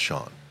called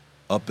Bashan,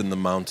 up in the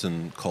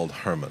mountain called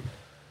Hermon.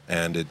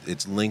 And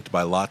it's linked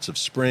by lots of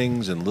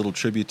springs and little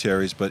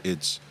tributaries, but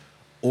its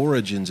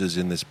origins is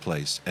in this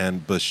place.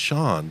 And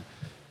Bashan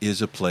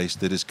is a place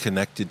that is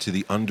connected to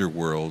the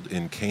underworld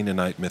in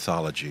Canaanite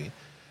mythology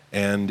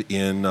and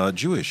in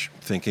Jewish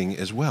thinking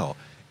as well.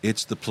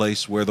 It's the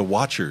place where the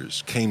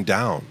Watchers came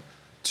down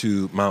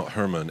to Mount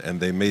Hermon,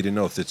 and they made an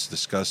oath. It's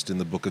discussed in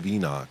the book of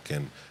Enoch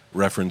and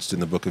referenced in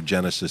the book of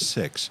Genesis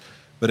 6.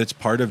 But it's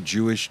part of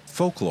Jewish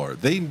folklore.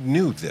 They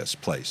knew this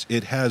place.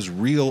 It has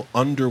real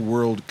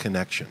underworld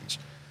connections.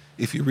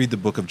 If you read the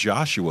book of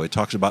Joshua, it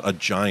talks about a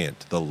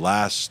giant, the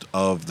last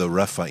of the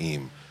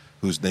Rephaim,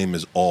 whose name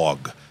is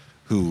Og,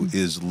 who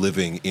is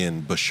living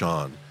in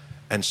Bashan.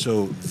 And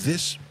so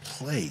this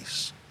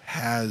place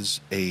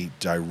has a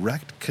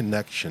direct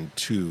connection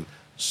to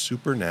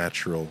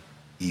supernatural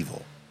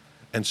evil.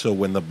 And so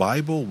when the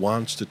Bible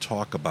wants to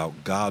talk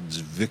about God's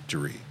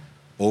victory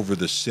over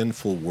the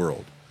sinful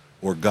world,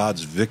 or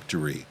God's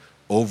victory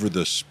over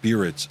the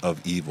spirits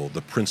of evil,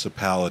 the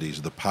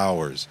principalities, the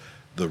powers,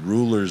 the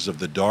rulers of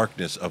the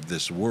darkness of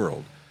this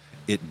world,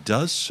 it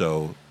does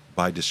so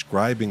by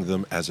describing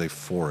them as a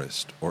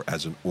forest or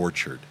as an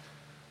orchard.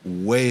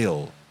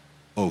 Wail,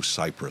 O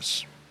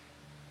cypress.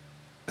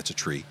 That's a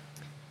tree.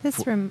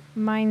 This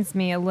reminds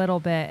me a little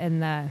bit in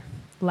the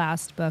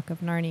last book of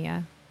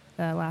Narnia,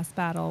 the last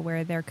battle,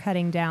 where they're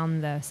cutting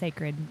down the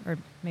sacred, or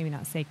maybe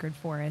not sacred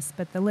forest,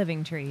 but the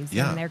living trees.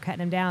 Yeah. And they're cutting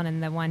them down,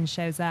 and the one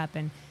shows up,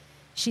 and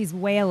she's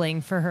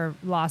wailing for her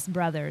lost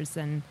brothers.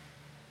 And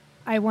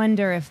I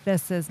wonder if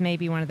this is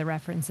maybe one of the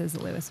references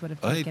that Lewis would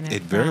have taken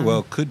It very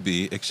well could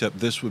be, except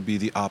this would be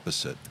the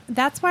opposite.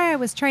 That's why I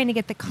was trying to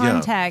get the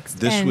context.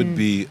 Yeah, this would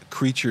be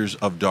creatures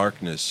of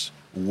darkness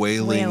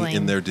wailing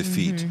in their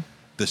defeat. Mm-hmm.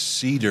 The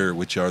cedar,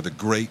 which are the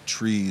great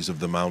trees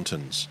of the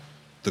mountains,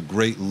 the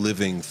great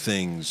living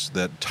things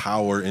that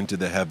tower into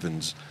the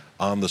heavens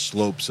on the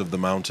slopes of the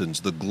mountains,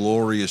 the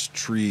glorious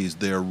trees,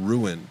 they are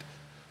ruined.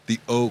 The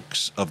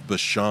oaks of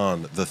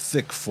Bashan, the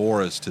thick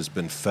forest has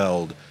been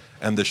felled,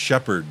 and the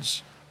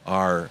shepherds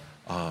are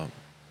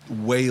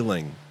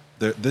wailing.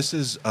 This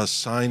is a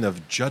sign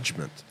of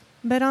judgment.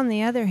 But on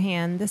the other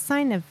hand, the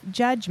sign of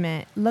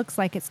judgment looks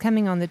like it's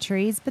coming on the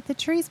trees, but the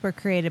trees were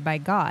created by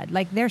God.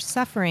 Like, they're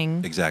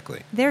suffering.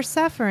 Exactly. They're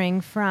suffering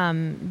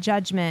from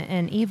judgment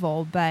and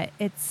evil, but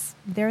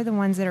they're the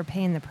ones that are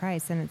paying the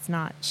price, and it's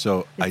not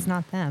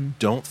them.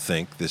 Don't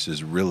think this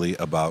is really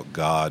about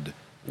God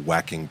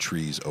whacking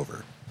trees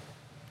over.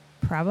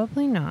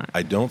 Probably not.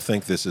 I don't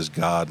think this is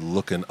God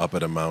looking up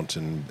at a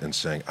mountain and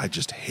saying, I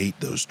just hate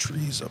those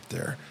trees up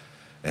there.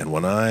 And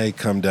when I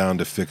come down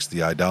to fix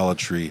the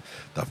idolatry,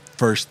 the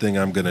first thing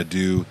I'm going to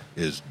do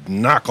is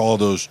knock all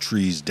those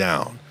trees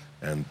down,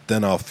 and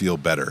then I'll feel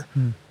better.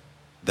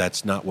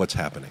 That's not what's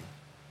happening.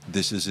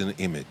 This is an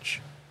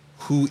image.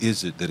 Who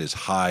is it that is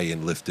high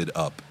and lifted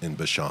up in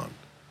Bashan?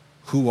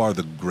 Who are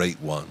the great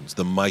ones,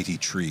 the mighty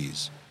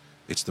trees?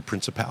 It's the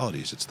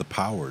principalities, it's the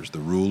powers, the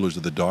rulers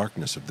of the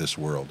darkness of this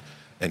world.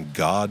 And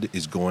God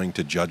is going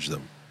to judge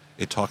them.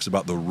 It talks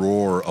about the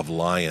roar of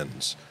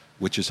lions,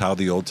 which is how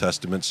the Old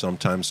Testament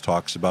sometimes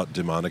talks about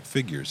demonic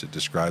figures. It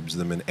describes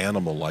them in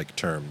animal-like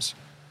terms.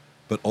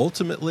 But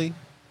ultimately,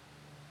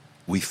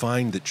 we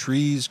find that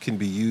trees can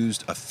be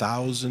used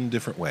 1,000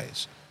 different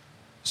ways.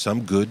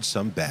 Some good,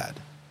 some bad.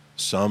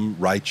 Some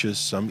righteous,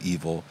 some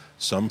evil.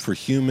 Some for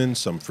humans,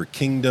 some for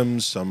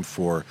kingdoms, some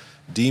for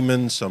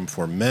demons, some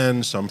for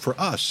men, some for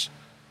us.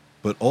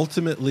 But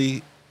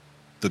ultimately,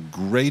 the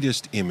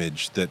greatest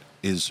image that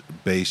is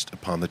based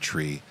upon the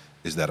tree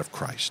is that of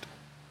Christ.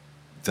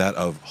 That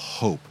of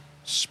hope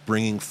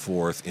springing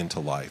forth into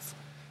life.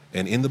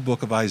 And in the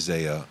book of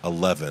Isaiah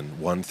 11,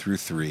 1 through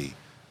 3,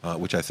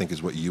 which I think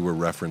is what you were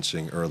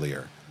referencing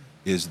earlier,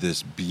 is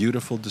this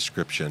beautiful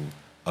description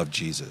of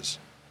Jesus.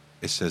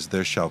 It says,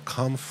 there shall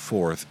come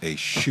forth a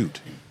shoot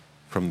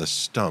from the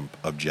stump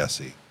of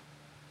Jesse,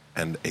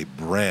 and a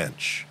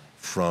branch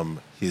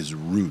from his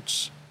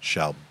roots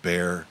shall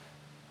bear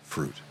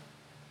fruit.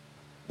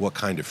 What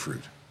kind of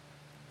fruit?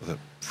 The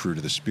fruit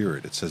of the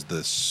Spirit. It says,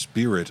 the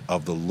Spirit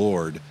of the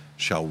Lord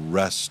shall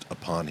rest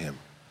upon him.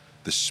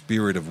 The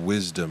Spirit of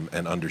wisdom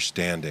and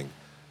understanding,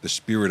 the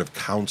Spirit of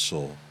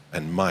counsel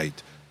and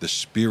might, the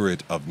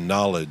Spirit of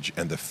knowledge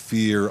and the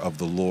fear of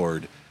the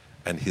Lord,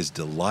 and his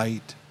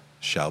delight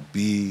shall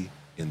be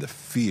in the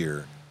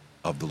fear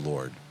of the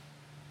Lord.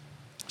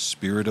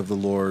 Spirit of the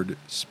Lord,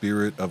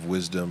 Spirit of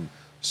wisdom,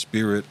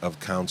 Spirit of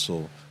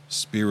counsel,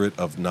 Spirit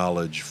of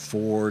knowledge,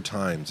 4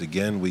 times.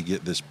 Again, we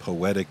get this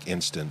poetic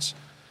instance.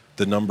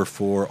 The number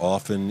 4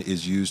 often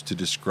is used to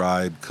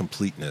describe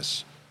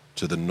completeness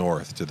to the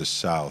north, to the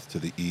south, to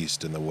the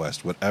east, and the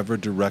west. Whatever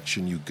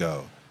direction you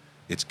go,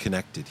 it's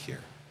connected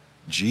here.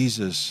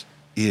 Jesus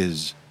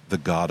is the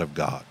God of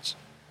gods.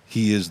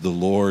 He is the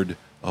Lord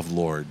of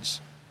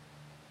lords.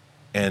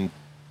 And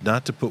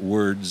not to put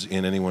words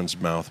in anyone's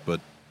mouth, but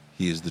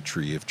he is the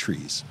tree of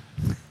trees.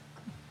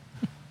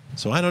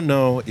 So I don't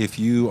know if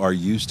you are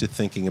used to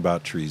thinking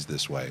about trees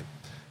this way,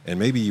 and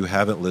maybe you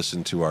haven't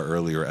listened to our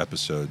earlier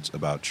episodes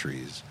about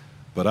trees,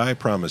 but I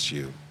promise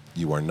you,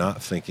 you are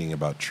not thinking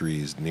about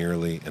trees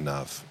nearly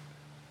enough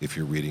if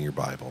you're reading your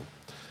Bible.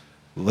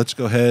 Let's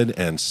go ahead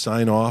and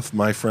sign off,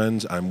 my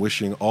friends. I'm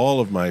wishing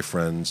all of my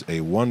friends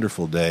a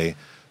wonderful day.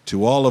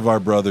 To all of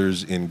our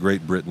brothers in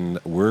Great Britain,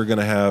 we're going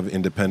to have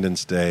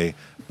Independence Day,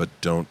 but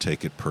don't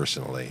take it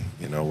personally.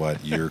 You know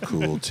what? You're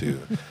cool too.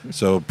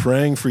 So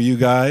praying for you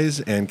guys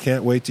and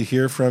can't wait to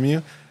hear from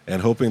you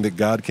and hoping that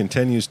God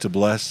continues to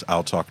bless.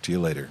 I'll talk to you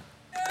later.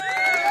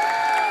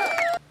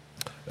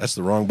 That's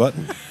the wrong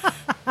button.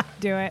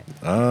 Do it.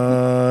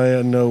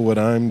 I know what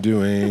I'm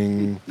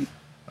doing.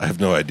 I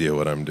have no idea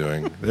what I'm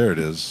doing. There it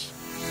is.